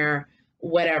somewhere,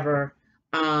 whatever.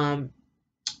 And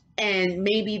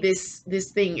maybe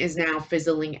this thing is now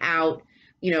fizzling out.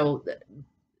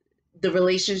 The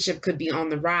relationship could be on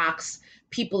the rocks.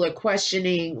 People are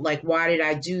questioning, like, why did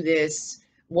I do this?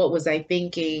 What was I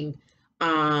thinking?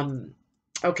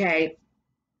 Okay.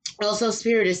 Also,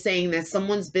 Spirit is saying that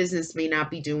someone's business may not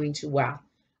be doing too well.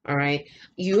 All right.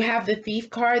 You have the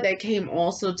Thief card that came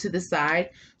also to the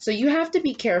side. So you have to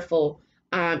be careful.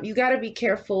 You got to be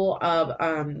careful of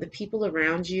the people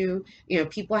around you.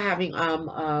 People having,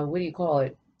 what do you call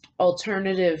it?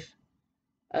 Alternative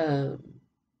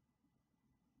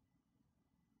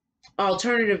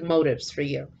motives for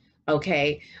you.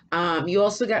 Okay. You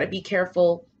also got to be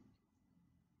careful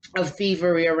of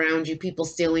thievery around you, people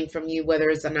stealing from you, whether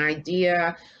it's an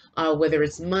idea, whether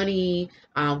it's money,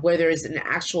 whether it's an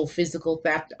actual physical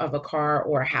theft of a car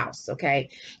or a house. Okay.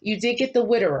 You did get the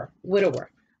widower.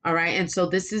 All right. And so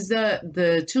this is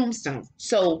the tombstone.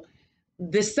 So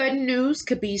the sudden news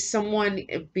could be someone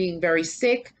being very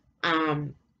sick.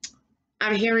 I'm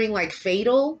hearing like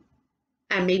fatal,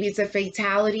 and maybe it's a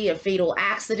fatality, a fatal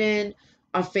accident,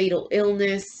 a fatal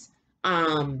illness,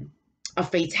 a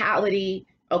fatality.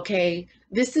 Okay,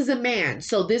 this is a man.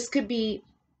 So this could be,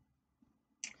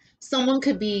 someone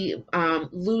could be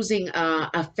losing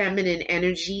a feminine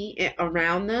energy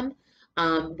around them,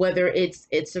 whether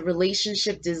it's a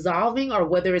relationship dissolving or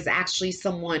whether it's actually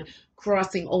someone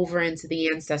crossing over into the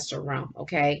ancestor realm.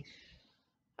 Okay.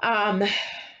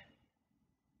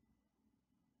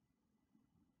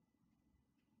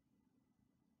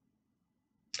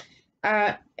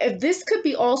 If this could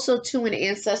be also to an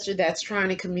ancestor that's trying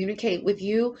to communicate with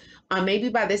you, maybe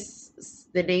by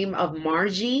the name of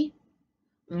Margie.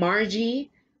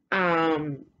 Margie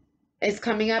is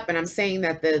coming up, and I'm saying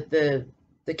that the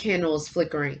candle is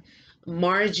flickering.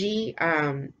 Margie,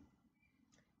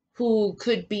 who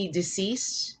could be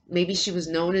deceased. Maybe she was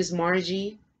known as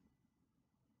Margie,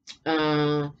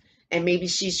 uh, and maybe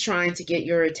she's trying to get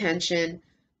your attention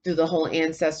through the whole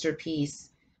ancestor piece.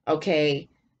 Okay.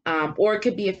 Or it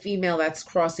could be a female that's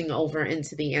crossing over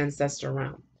into the ancestor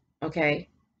realm. Okay.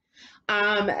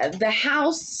 The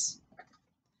house,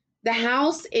 the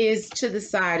house is to the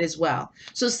side as well.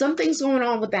 So something's going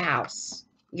on with the house,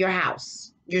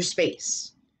 your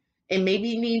space. And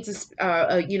maybe it needs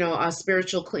a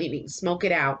spiritual cleaning. Smoke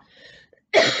it out,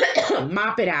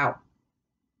 mop it out,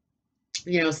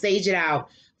 sage it out,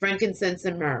 frankincense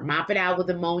and myrrh, mop it out with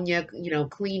ammonia,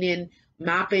 cleaning,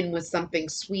 mopping with something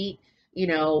sweet,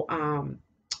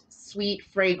 sweet,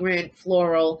 fragrant,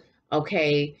 floral.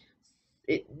 Okay.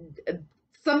 It,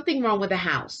 something wrong with the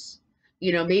house.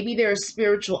 Maybe there are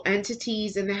spiritual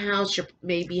entities in the house. You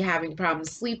may be having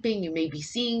problems sleeping. You may be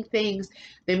seeing things.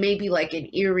 There may be like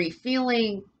an eerie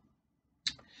feeling,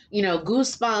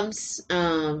 goosebumps,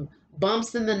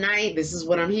 bumps in the night. This is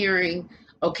what I'm hearing.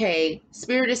 Okay.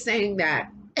 Spirit is saying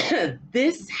that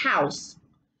this house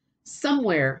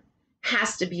somewhere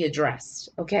has to be addressed.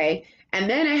 Okay. And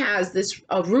then it has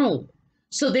a room.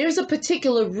 So there's a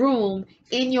particular room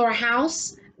in your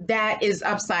house that is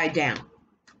upside down.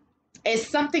 It's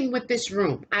something with this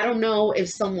room. I don't know if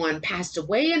someone passed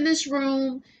away in this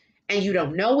room and you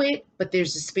don't know it, but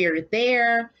there's a spirit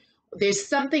there. There's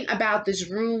something about this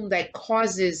room that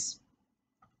causes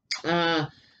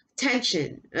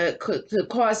tension, could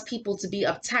cause people to be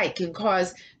uptight, can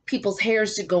cause people's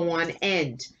hairs to go on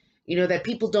end. That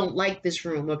people don't like this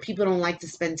room, or people don't like to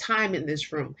spend time in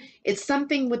this room. It's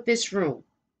something with this room,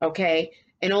 okay?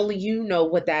 And only you know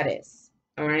what that is,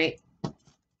 all right?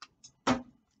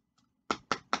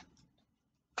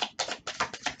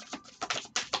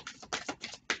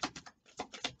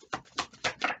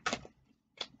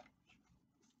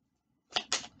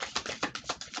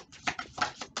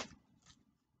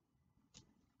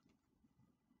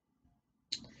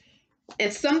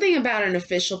 It's something about an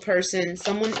official person,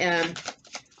 someone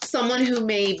who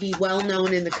may be well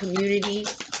known in the community,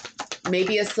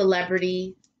 maybe a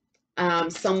celebrity,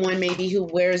 someone maybe who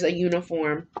wears a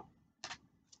uniform.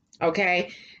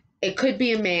 Okay, it could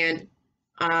be a man.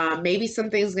 Maybe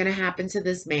something's going to happen to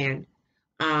this man.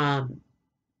 I'm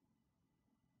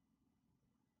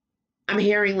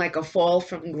hearing like a fall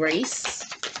from grace,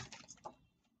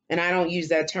 and I don't use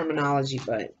that terminology,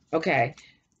 but okay.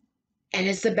 And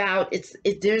it's about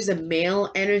there's a male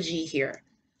energy here.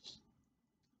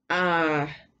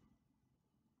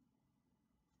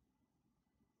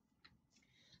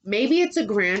 Maybe it's a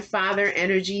grandfather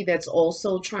energy that's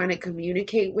also trying to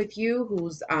communicate with you,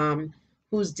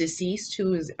 who's deceased,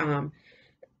 who's an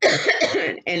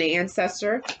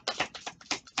ancestor.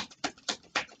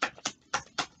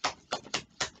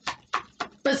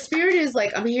 But spirit is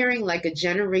like, I'm hearing like a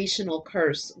generational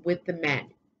curse with the men.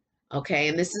 Okay,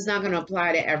 and this is not going to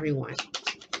apply to everyone.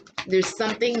 There's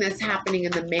something that's happening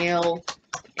in the male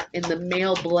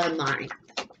bloodline.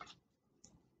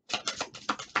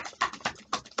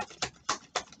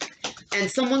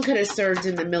 And someone could have served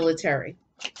in the military.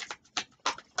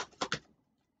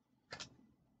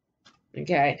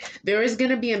 Okay, there is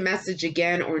going to be a message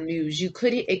again or news.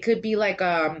 It could be like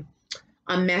a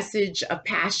message of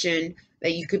passion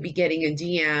that you could be getting, a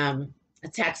DM, a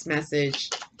text message.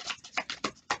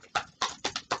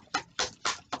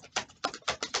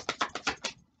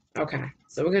 Okay,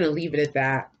 so we're going to leave it at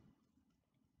that.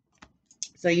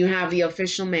 So you have the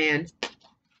official man.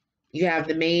 You have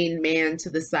the main man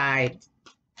to the side.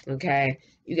 Okay,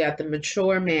 you got the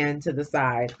mature man to the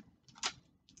side.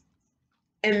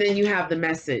 And then you have the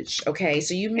message. Okay,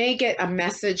 so you may get a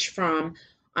message from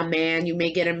a man. You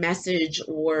may get a message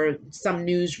or some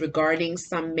news regarding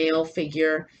some male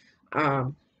figure.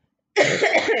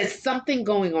 Something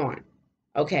going on.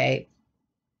 Okay.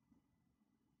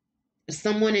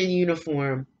 Someone in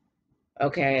uniform.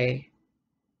 Okay.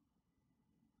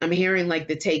 I'm hearing like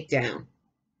the takedown.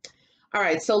 All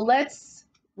right, so let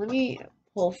me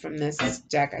pull from this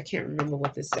deck. I can't remember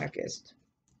what this deck is.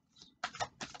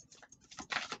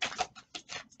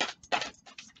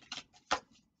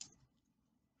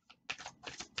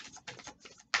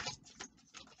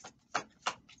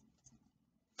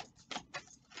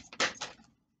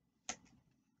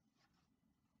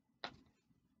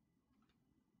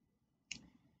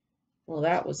 Well,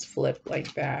 that was flipped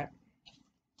like that.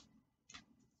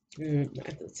 I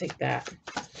have to take that.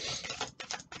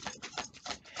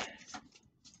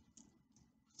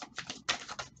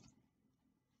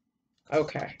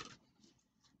 Okay.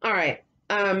 All right.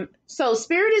 So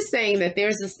Spirit is saying that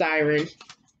there's a siren.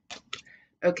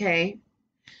 Okay.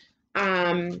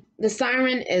 The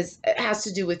siren has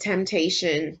to do with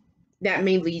temptation that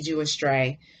may lead you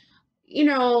astray. You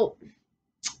know,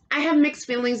 I have mixed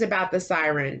feelings about the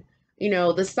siren. You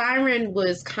know, the siren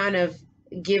was kind of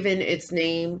given its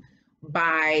name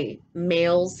by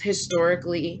males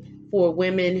historically for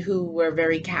women who were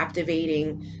very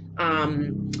captivating,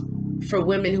 for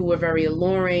women who were very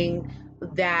alluring,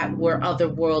 that were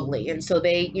otherworldly, and so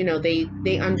they, you know,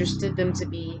 they understood them to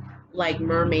be like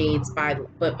mermaids,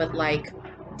 but like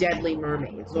deadly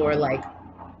mermaids, or like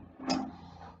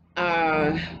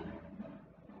uh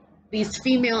these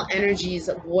female energies,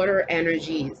 water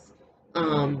energies,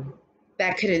 um,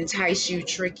 that could entice you,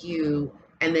 trick you,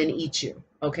 and then eat you,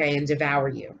 okay, and devour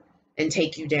you and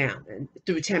take you down and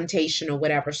through temptation or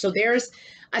whatever. So there's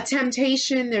a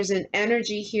temptation, there's an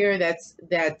energy here that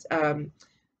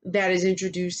is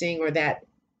introducing, or that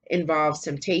involves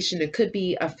temptation. It could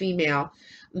be a female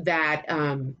that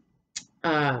um,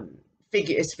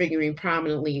 is figuring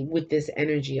prominently with this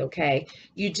energy. Okay,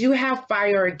 you do have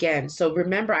fire again. So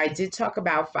remember, I did talk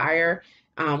about fire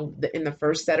in the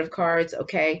first set of cards.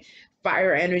 Okay,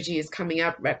 fire energy is coming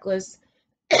up. Reckless,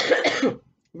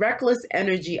 reckless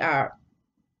energy.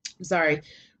 Sorry,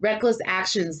 reckless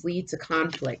actions lead to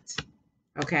conflict.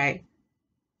 Okay.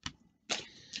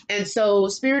 And so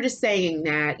Spirit is saying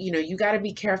that, you know, you got to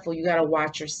be careful. You got to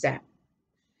watch your step,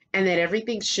 and that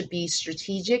everything should be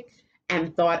strategic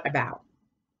and thought about.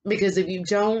 Because if you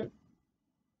don't,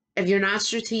 if you're not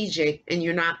strategic and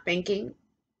you're not thinking,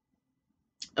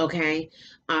 okay,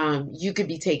 you could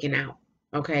be taken out.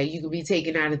 Okay, you could be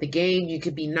taken out of the game. You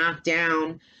could be knocked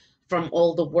down from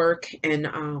all the work and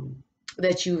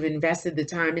that you've invested the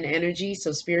time and energy.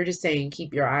 So Spirit is saying,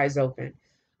 keep your eyes open.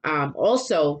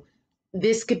 Also,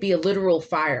 this could be a literal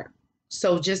fire.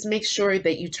 So just make sure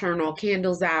that you turn all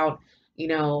candles out, you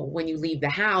know, when you leave the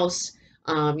house.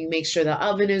 You make sure the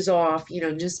oven is off, you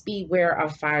know, just beware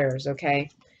of fires, okay?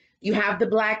 You have the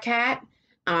black cat,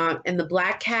 and the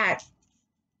black cat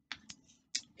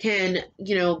can,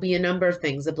 you know, be a number of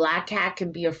things. The black cat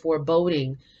can be a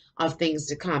foreboding of things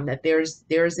to come, that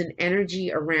there's an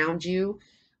energy around you,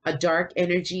 a dark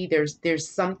energy. There's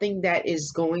something that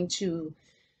is going to,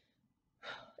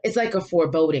 it's like a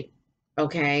foreboding.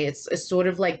 Okay, it's sort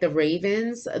of like the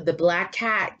ravens. The black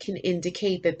cat can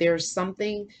indicate that there's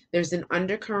something, there's an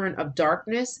undercurrent of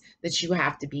darkness that you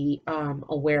have to be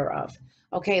aware of.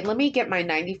 Okay, let me get my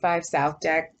 95 South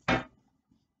deck.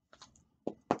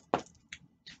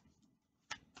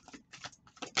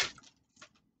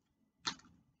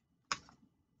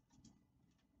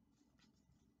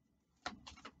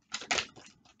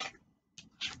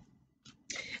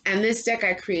 And this deck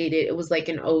I created, it was like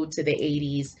an ode to the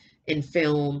 80s in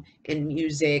film, in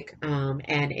music,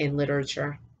 and in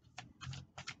literature,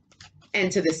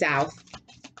 and to the South.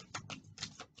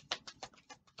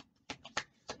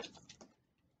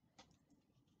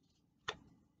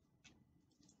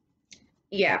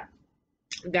 Yeah,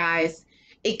 guys,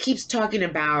 it keeps talking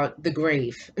about the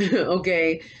grave.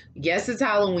 Okay, yes, it's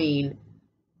Halloween.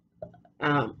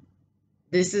 Um,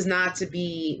 this is not to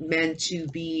be meant to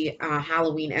be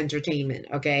Halloween entertainment.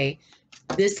 Okay,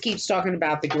 this keeps talking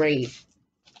about the grave.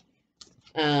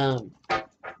 Um,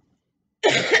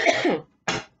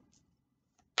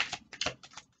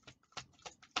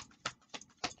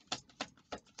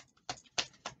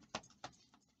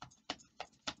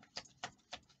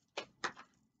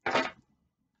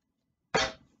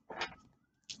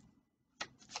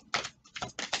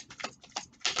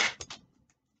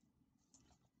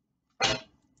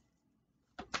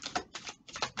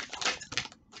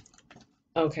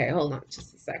 okay, hold on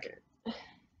just a second.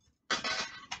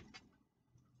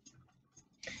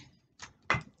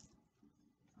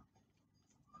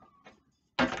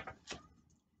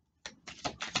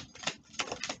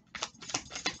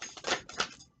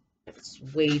 It's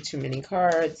way too many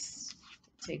cards.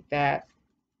 Take that.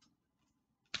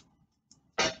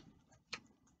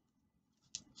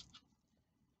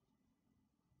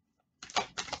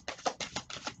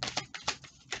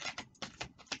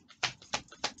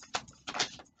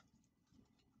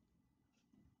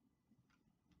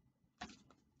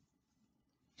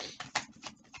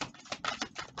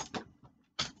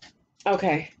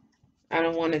 Okay, I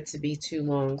don't want it to be too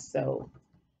long, so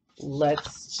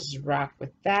let's just rock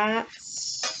with that.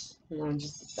 Hold on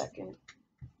just a second.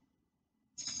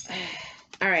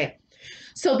 All right.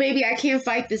 So, baby, I can't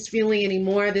fight this feeling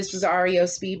anymore. This was REO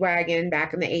Speedwagon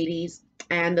back in the 80s.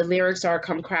 And the lyrics are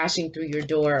come crashing through your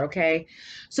door, okay?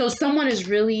 So someone is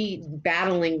really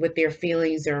battling with their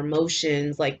feelings, their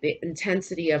emotions, like the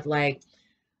intensity of like,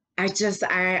 I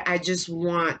just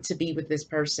want to be with this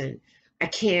person. I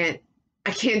can't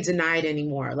I can't deny it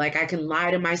anymore. Like I can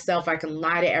lie to myself, I can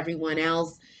lie to everyone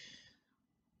else,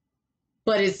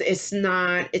 but it's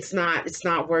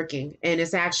not working, and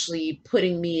it's actually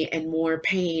putting me in more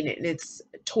pain, and it's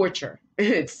torture.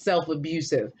 It's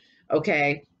self-abusive,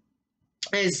 okay?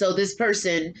 And so this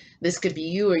person, this could be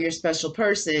you or your special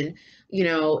person,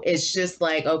 it's just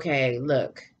like, okay,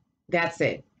 look, that's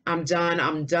it. I'm done.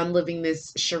 I'm done living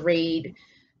this charade,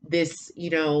 this,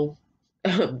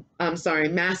 I'm sorry,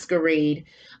 masquerade.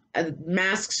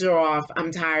 Masks are off.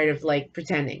 I'm tired of like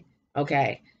pretending.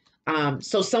 Okay.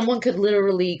 So someone could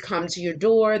literally come to your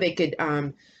door. They could,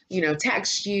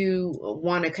 text you,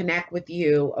 want to connect with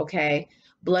you. Okay.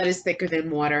 Blood is thicker than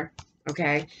water.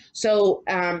 Okay. So,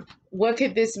 what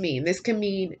could this mean? This can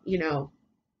mean,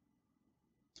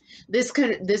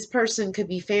 this person could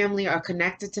be family or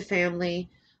connected to family.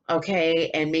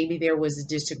 Okay. And maybe there was a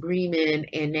disagreement,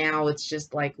 and now it's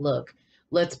just like, look,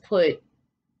 let's put,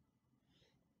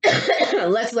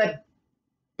 let's let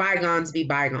bygones be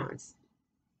bygones.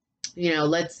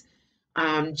 Let's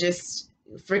just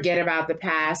forget about the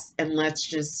past, and let's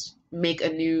just make a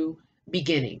new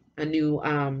beginning, a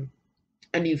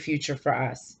new future for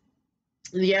us.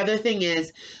 The other thing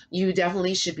is, you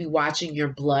definitely should be watching your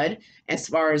blood as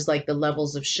far as like the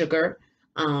levels of sugar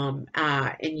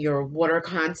in your water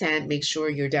content. Make sure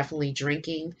you're definitely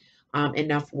drinking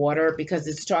enough water, because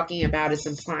it's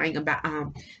implying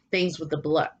about things with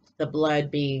the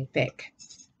blood being thick.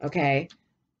 Okay.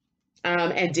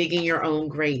 And digging your own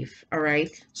grave. All right.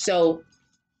 So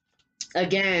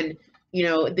again,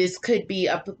 this could be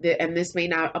up, and this may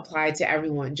not apply to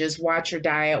everyone. Just watch your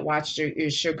diet, watch your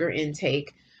sugar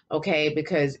intake. Okay.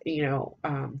 Because,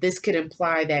 this could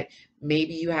imply that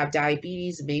maybe you have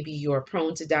diabetes, maybe you're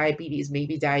prone to diabetes,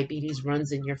 maybe diabetes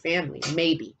runs in your family.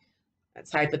 Maybe.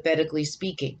 That's hypothetically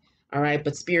speaking. All right.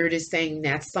 But Spirit is saying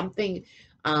that's something,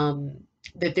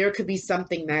 that there could be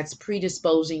something that's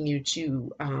predisposing you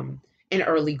to an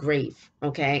early grave.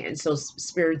 Okay. And so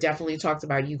Spirit definitely talked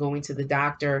about you going to the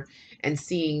doctor and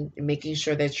seeing and making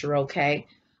sure that you're okay.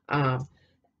 Um,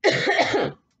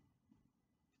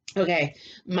 okay.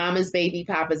 Mama's baby,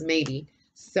 papa's maybe.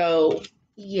 So,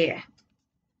 yeah.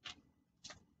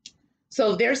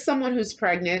 So if there's someone who's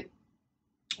pregnant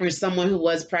or someone who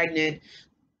was pregnant,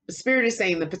 Spirit is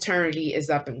saying the paternity is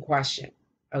up in question.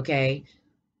 Okay.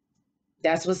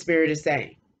 That's what Spirit is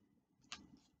saying.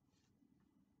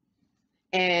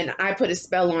 And I put a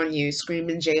spell on you,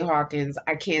 Screaming Jay Hawkins.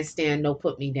 I can't stand no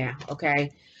put me down.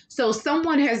 Okay. So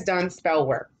someone has done spell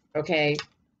work. Okay.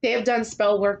 They have done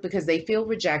spell work because they feel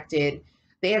rejected.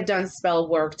 They have done spell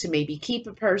work to maybe keep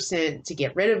a person, to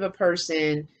get rid of a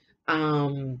person.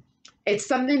 It's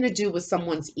something to do with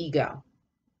someone's ego.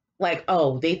 Like,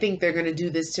 oh, they think they're going to do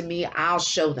this to me. I'll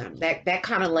show them. That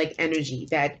kind of like energy,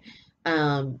 that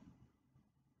um,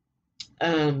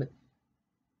 um,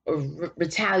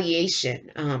 retaliation,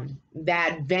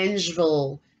 that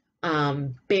vengeful,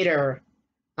 bitter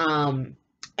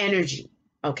energy.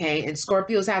 Okay. And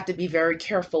Scorpios have to be very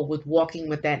careful with walking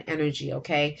with that energy.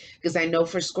 Okay. Because I know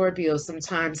for Scorpios,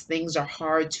 sometimes things are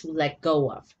hard to let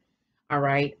go of. All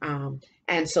right.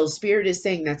 And so Spirit is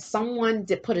saying that someone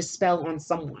did put a spell on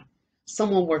someone.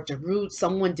 Someone worked a root.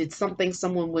 Someone did something.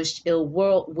 Someone wished ill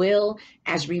will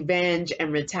as revenge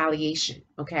and retaliation.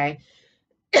 Okay.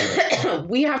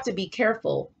 We have to be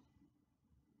careful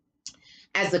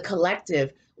as a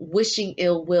collective wishing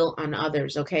ill will on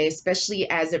others, okay, especially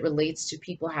as it relates to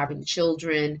people having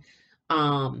children,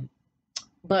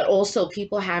 but also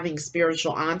people having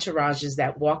spiritual entourages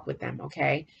that walk with them.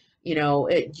 Okay,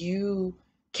 you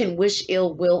can wish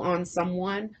ill will on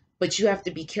someone, but you have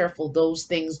to be careful those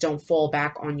things don't fall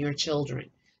back on your children,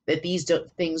 that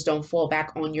things don't fall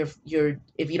back on your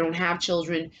if you don't have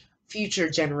children, future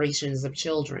generations of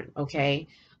children. Okay.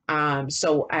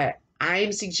 So I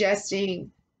am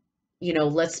suggesting,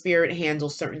 let Spirit handle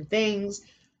certain things.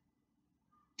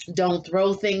 Don't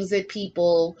throw things at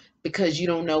people because you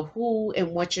don't know who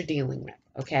and what you're dealing with.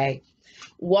 Okay.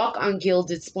 Walk on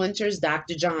gilded splinters,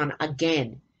 Dr. John,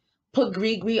 again. Put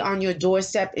Gree on your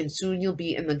doorstep and soon you'll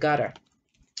be in the gutter.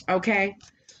 Okay.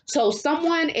 So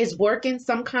someone is working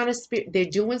some kind of spirit. They're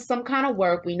doing some kind of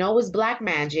work. We know it's black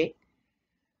magic.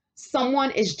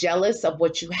 Someone is jealous of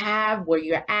what you have, where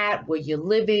you're at, where you're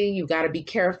living. You got to be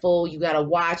careful. You got to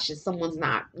watch that someone's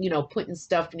not, putting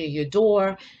stuff near your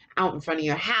door, out in front of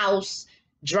your house,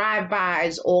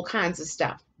 drive-bys, all kinds of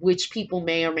stuff, which people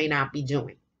may or may not be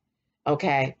doing.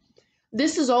 Okay.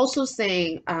 This is also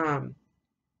saying,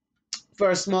 for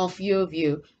a small few of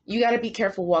you, you got to be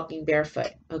careful walking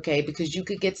barefoot, okay? Because you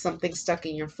could get something stuck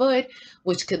in your foot,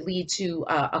 which could lead to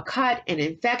a cut, an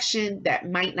infection that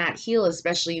might not heal,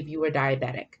 especially if you are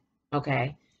diabetic,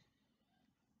 okay?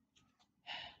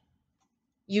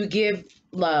 You give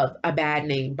love a bad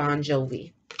name, Bon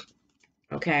Jovi,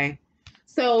 okay?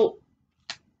 So,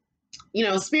 you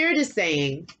know, Spirit is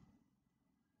saying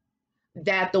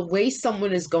that the way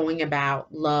someone is going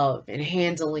about love and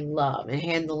handling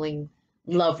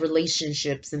love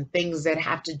relationships and things that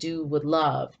have to do with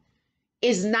love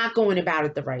is not going about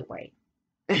it the right way.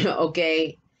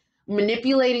 Okay?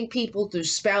 Manipulating people through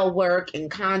spell work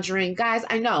and conjuring. Guys,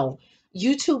 I know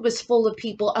YouTube is full of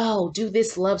people, oh, do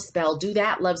this love spell, do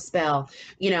that love spell,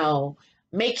 you know,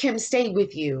 make him stay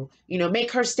with you, you know,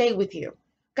 make her stay with you.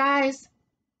 Guys,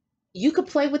 you could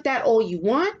play with that all you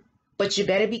want, but you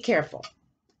better be careful.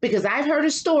 Because I've heard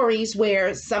of stories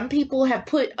where some people have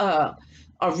put a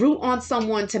root on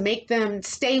someone to make them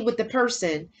stay with the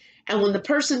person. And when the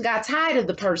person got tired of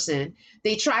the person,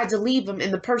 they tried to leave them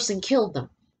and the person killed them,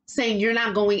 saying, you're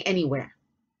not going anywhere.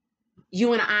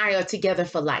 You and I are together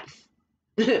for life.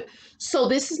 So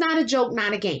this is not a joke,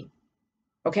 not a game.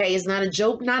 Okay, it's not a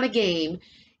joke, not a game.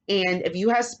 And if you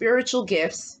have spiritual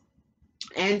gifts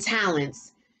and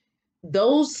talents,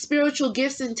 those spiritual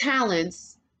gifts and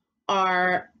talents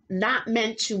are not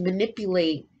meant to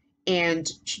manipulate and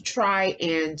to try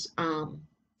and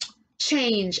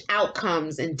change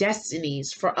outcomes and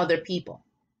destinies for other people.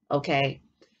 Okay,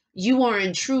 you are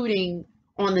intruding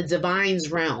on the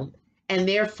divine's realm, and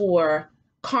therefore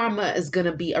karma is going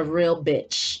to be a real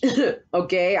bitch.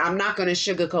 Okay, I'm not going to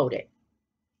sugarcoat it.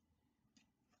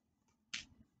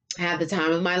 I had the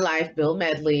time of my life, Bill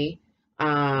Medley.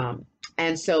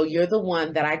 And so you're the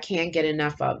one that I can't get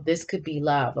enough of. This could be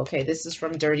love. Okay, this is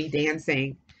from Dirty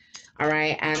Dancing. All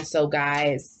right, and so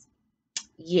guys,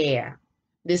 yeah,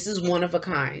 this is one of a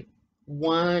kind.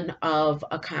 One of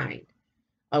a kind.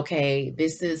 Okay,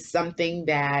 this is something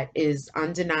that is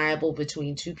undeniable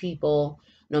between two people,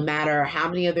 no matter how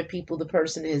many other people the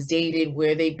person has dated,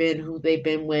 where they've been, who they've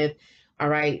been with. All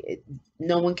right,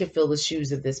 no one can fill the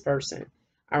shoes of this person.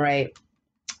 All right.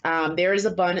 There is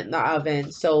a bun in the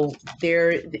oven, so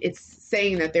it's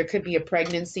saying that there could be a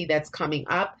pregnancy that's coming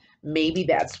up. Maybe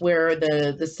that's where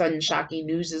the sudden shocking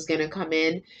news is going to come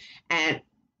in, and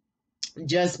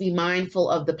just be mindful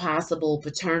of the possible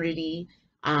paternity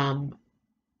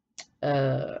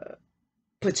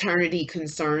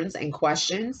concerns and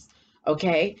questions.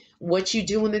 Okay, what you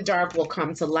do in the dark will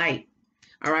come to light.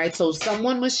 All right, so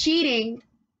someone was cheating.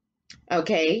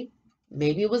 Okay,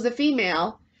 maybe it was a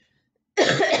female.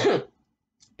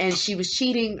 And she was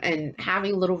cheating and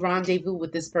having a little rendezvous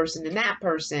with this person and that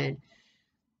person.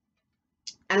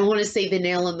 I don't want to say the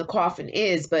nail in the coffin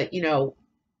is, but, you know,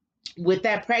 with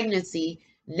that pregnancy,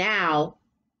 now,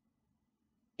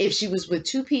 if she was with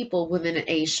two people within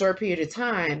a short period of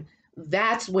time,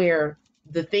 that's where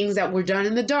the things that were done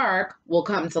in the dark will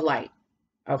come to light.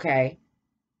 Okay.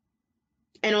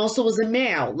 And also as a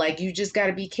male, like, you just got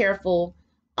to be careful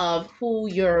of who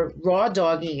you're raw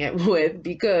dogging it with,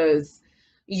 because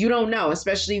you don't know,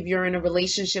 especially if you're in a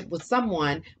relationship with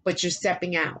someone, but you're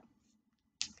stepping out.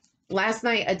 Last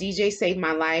night, a DJ Saved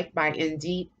My Life by In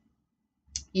Deep.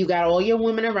 You got all your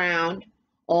women around,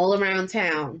 all around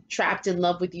town, trapped in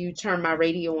love with you, turn my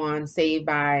radio on, saved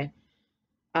by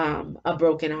a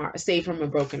broken heart, saved from a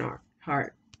broken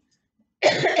heart.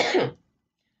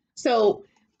 So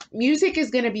music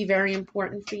is going to be very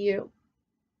important for you.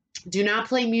 Do not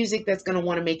play music that's going to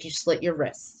want to make you slit your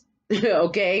wrists.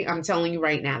 Okay, I'm telling you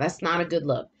right now, that's not a good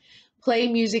look. Play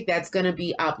music that's going to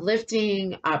be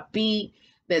uplifting, upbeat,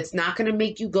 that's not going to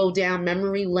make you go down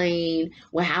memory lane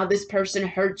with how this person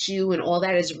hurt you and all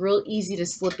that. Is real easy to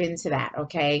slip into that.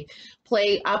 Okay,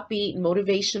 play upbeat,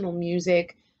 motivational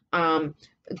music.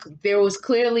 There was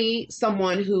clearly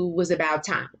someone who was about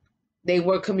time. They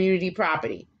were community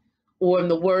property, or in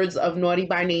the words of Naughty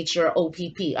by Nature,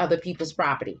 OPP, other people's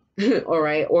property. All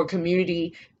right, or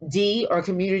community D or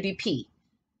community P.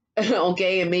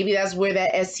 Okay, and maybe that's where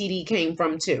that STD came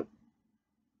from too.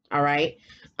 All right.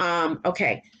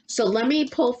 Okay, so let me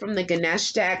pull from the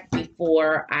Ganesh deck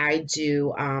before I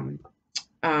do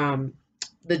the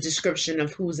description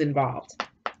of who's involved.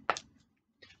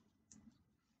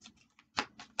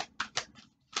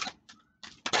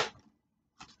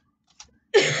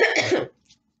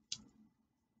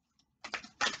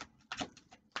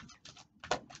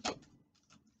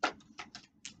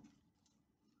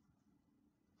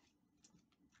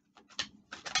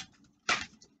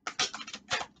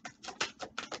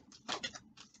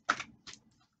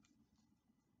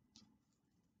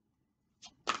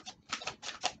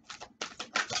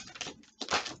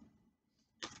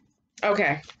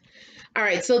 Okay. All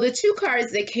right. So the two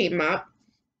cards that came up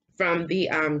from the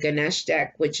Ganesh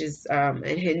deck, which is a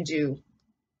Hindu.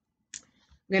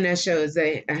 Ganesha is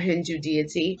a Hindu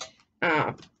deity.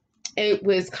 Um, it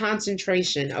was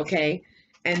concentration. Okay.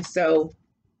 And so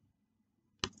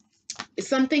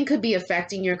something could be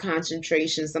affecting your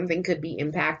concentration. Something could be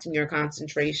impacting your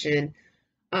concentration.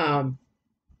 Um,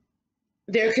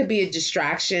 there could be a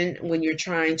distraction when you're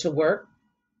trying to work.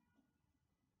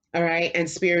 All right. And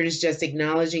spirit is just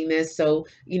acknowledging this. So,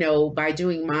 you know, by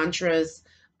doing mantras,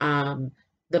 um,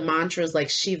 the mantras like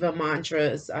Shiva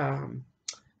mantras,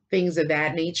 things of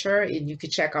that nature, and you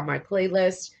could check on my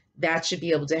playlist, that should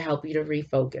be able to help you to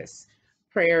refocus.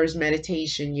 Prayers,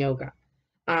 meditation, yoga.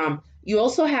 You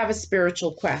also have a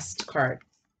spiritual quest card.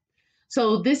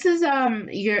 So this is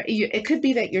your it could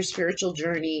be that your spiritual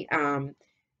journey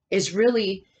is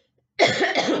really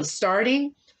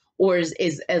starting, or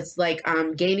is like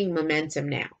gaining momentum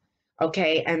now.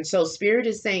 Okay. And so spirit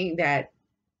is saying that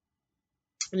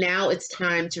now it's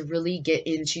time to really get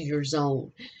into your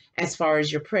zone as far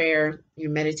as your prayer,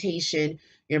 your meditation,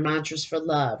 your mantras for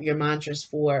love, your mantras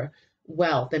for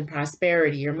wealth and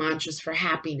prosperity, your mantras for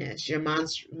happiness, your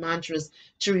mantras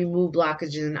to remove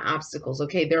blockages and obstacles.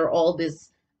 Okay, there are all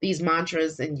these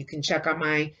mantras, and you can check out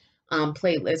my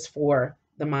playlist for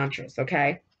the mantras.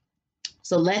 Okay,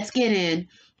 so let's get in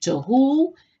to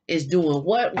who is doing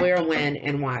what, where, when,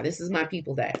 and why. This is my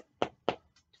people day.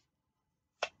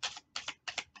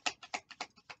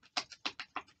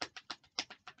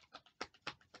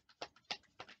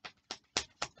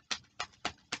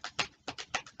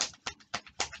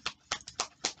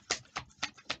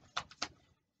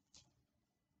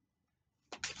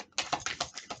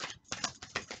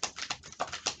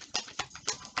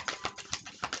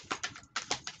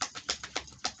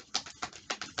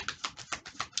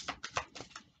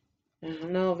 I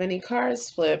don't know if any cards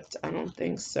flipped. I don't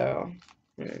think so.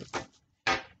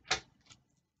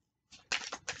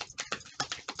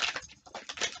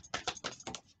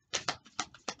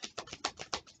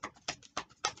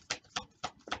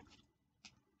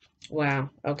 Wow.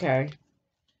 Okay.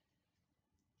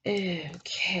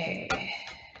 Okay.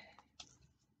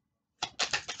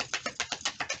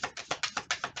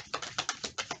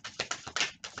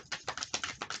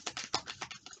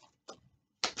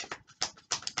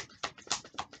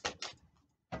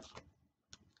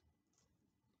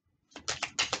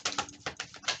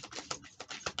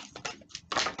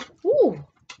 Ooh.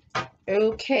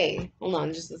 Okay. Hold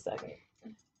on just a second.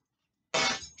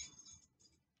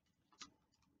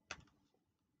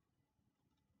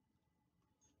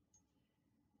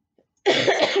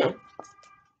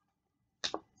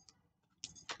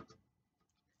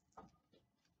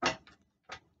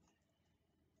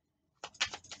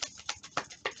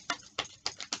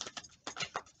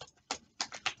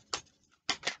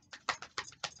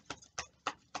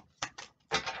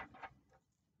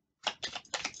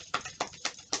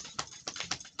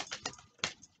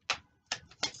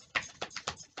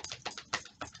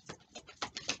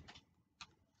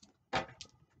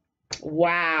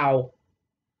 Wow.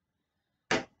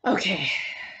 Okay.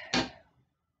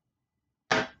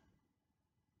 All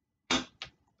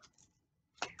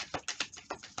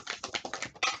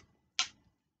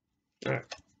right.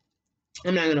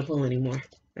 I'm not going to pull anymore.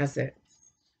 That's it.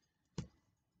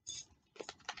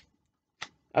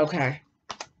 Okay.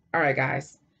 All right,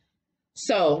 guys.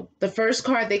 So the first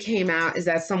card that came out is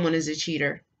that someone is a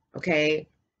cheater. Okay.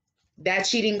 That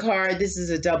cheating card, this is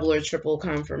a double or triple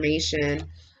confirmation.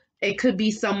 It could be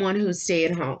someone who's stay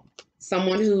at home,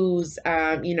 someone who's,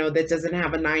 you know, that doesn't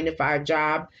have a 9-to-5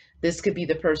 job. This could be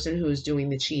the person who's doing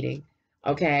the cheating.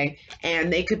 Okay.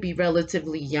 And they could be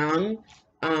relatively young.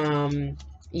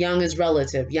 Young is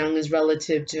relative. Young is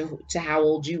relative to how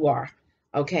old you are.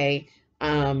 Okay.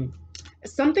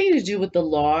 Something to do with the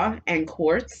law and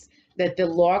courts, that the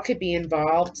law could be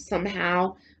involved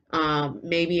somehow,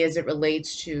 maybe as it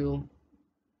relates to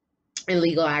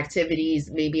illegal activities,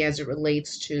 maybe as it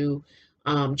relates to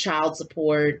child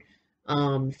support,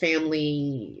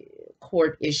 family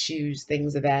court issues,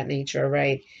 things of that nature,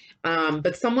 right?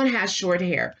 But someone has short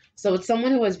hair. So it's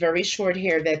someone who has very short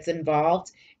hair that's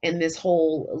involved in this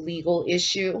whole legal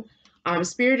issue.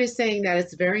 Spirit is saying that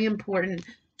it's very important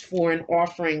for an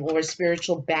offering or a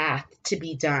spiritual bath to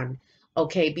be done,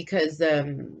 okay? Because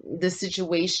the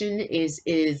situation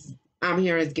is I'm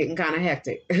hearing it's getting kind of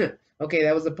hectic. Okay,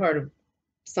 that was a part of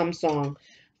some song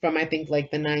from I think like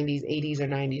the 90s, 80s or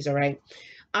 90s, all right?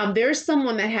 There's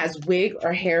someone that has wig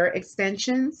or hair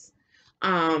extensions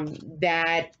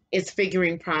that is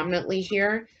figuring prominently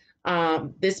here.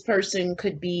 This person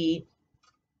could be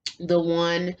the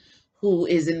one who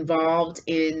is involved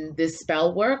in this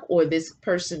spell work, or this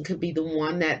person could be the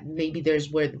one that maybe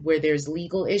there's where there's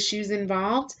legal issues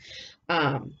involved.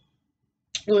 Or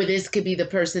this could be the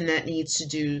person that needs to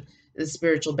do the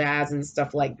spiritual baths and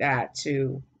stuff like that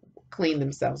to clean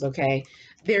themselves, okay?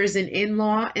 There's an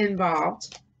in-law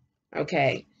involved,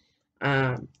 okay?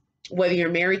 Whether you're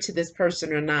married to this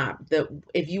person or not,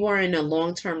 if you are in a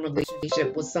long-term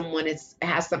relationship with someone, it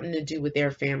has something to do with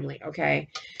their family, okay?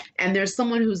 And there's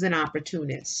someone who's an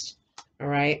opportunist, all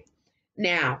right?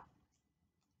 Now,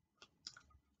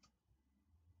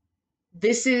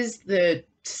 this is the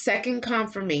second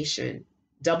confirmation,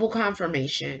 double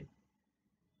confirmation.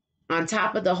 On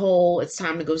top of the whole, it's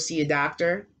time to go see a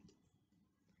doctor.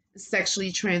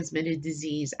 Sexually transmitted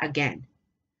disease again.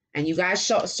 And you guys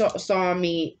saw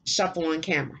me shuffle on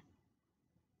camera.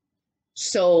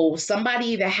 So somebody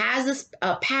either has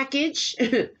a package,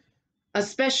 a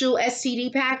special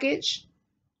STD package,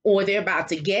 or they're about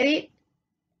to get it.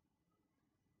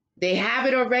 They have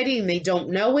it already and they don't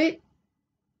know it.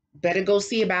 Better go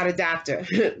see about a doctor.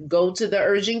 Go to the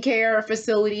urgent care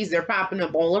facilities. They're popping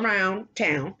up all around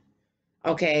town.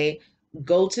 Okay.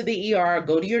 Go to the ER,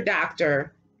 go to your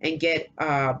doctor and get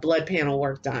blood panel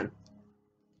work done.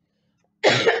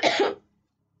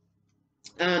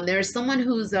 There's someone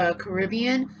who's a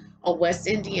Caribbean or West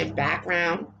Indian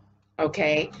background.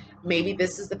 Okay. Maybe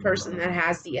this is the person that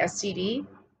has the STD.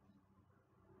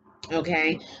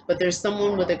 Okay. But there's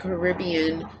someone with a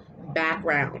Caribbean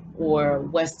background or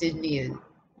West Indian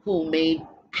who may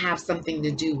have something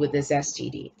to do with this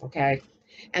STD. Okay.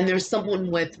 And there's someone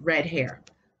with red hair.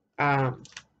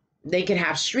 They could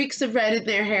have streaks of red in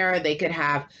their hair. They could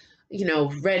have,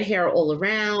 red hair all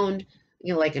around,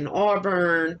 like an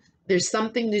auburn. There's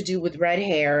something to do with red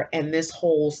hair and this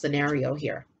whole scenario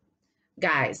here.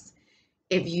 Guys,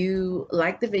 if you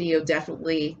like the video,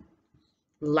 definitely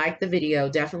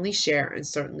share, and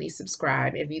certainly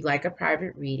subscribe. If you'd like a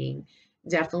private reading,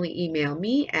 definitely email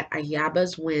me at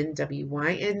ayabaswind,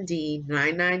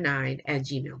 WYND999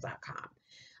 @gmail.com.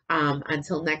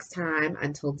 Until next time,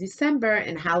 until December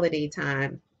and holiday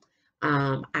time,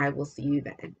 I will see you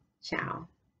then. Ciao.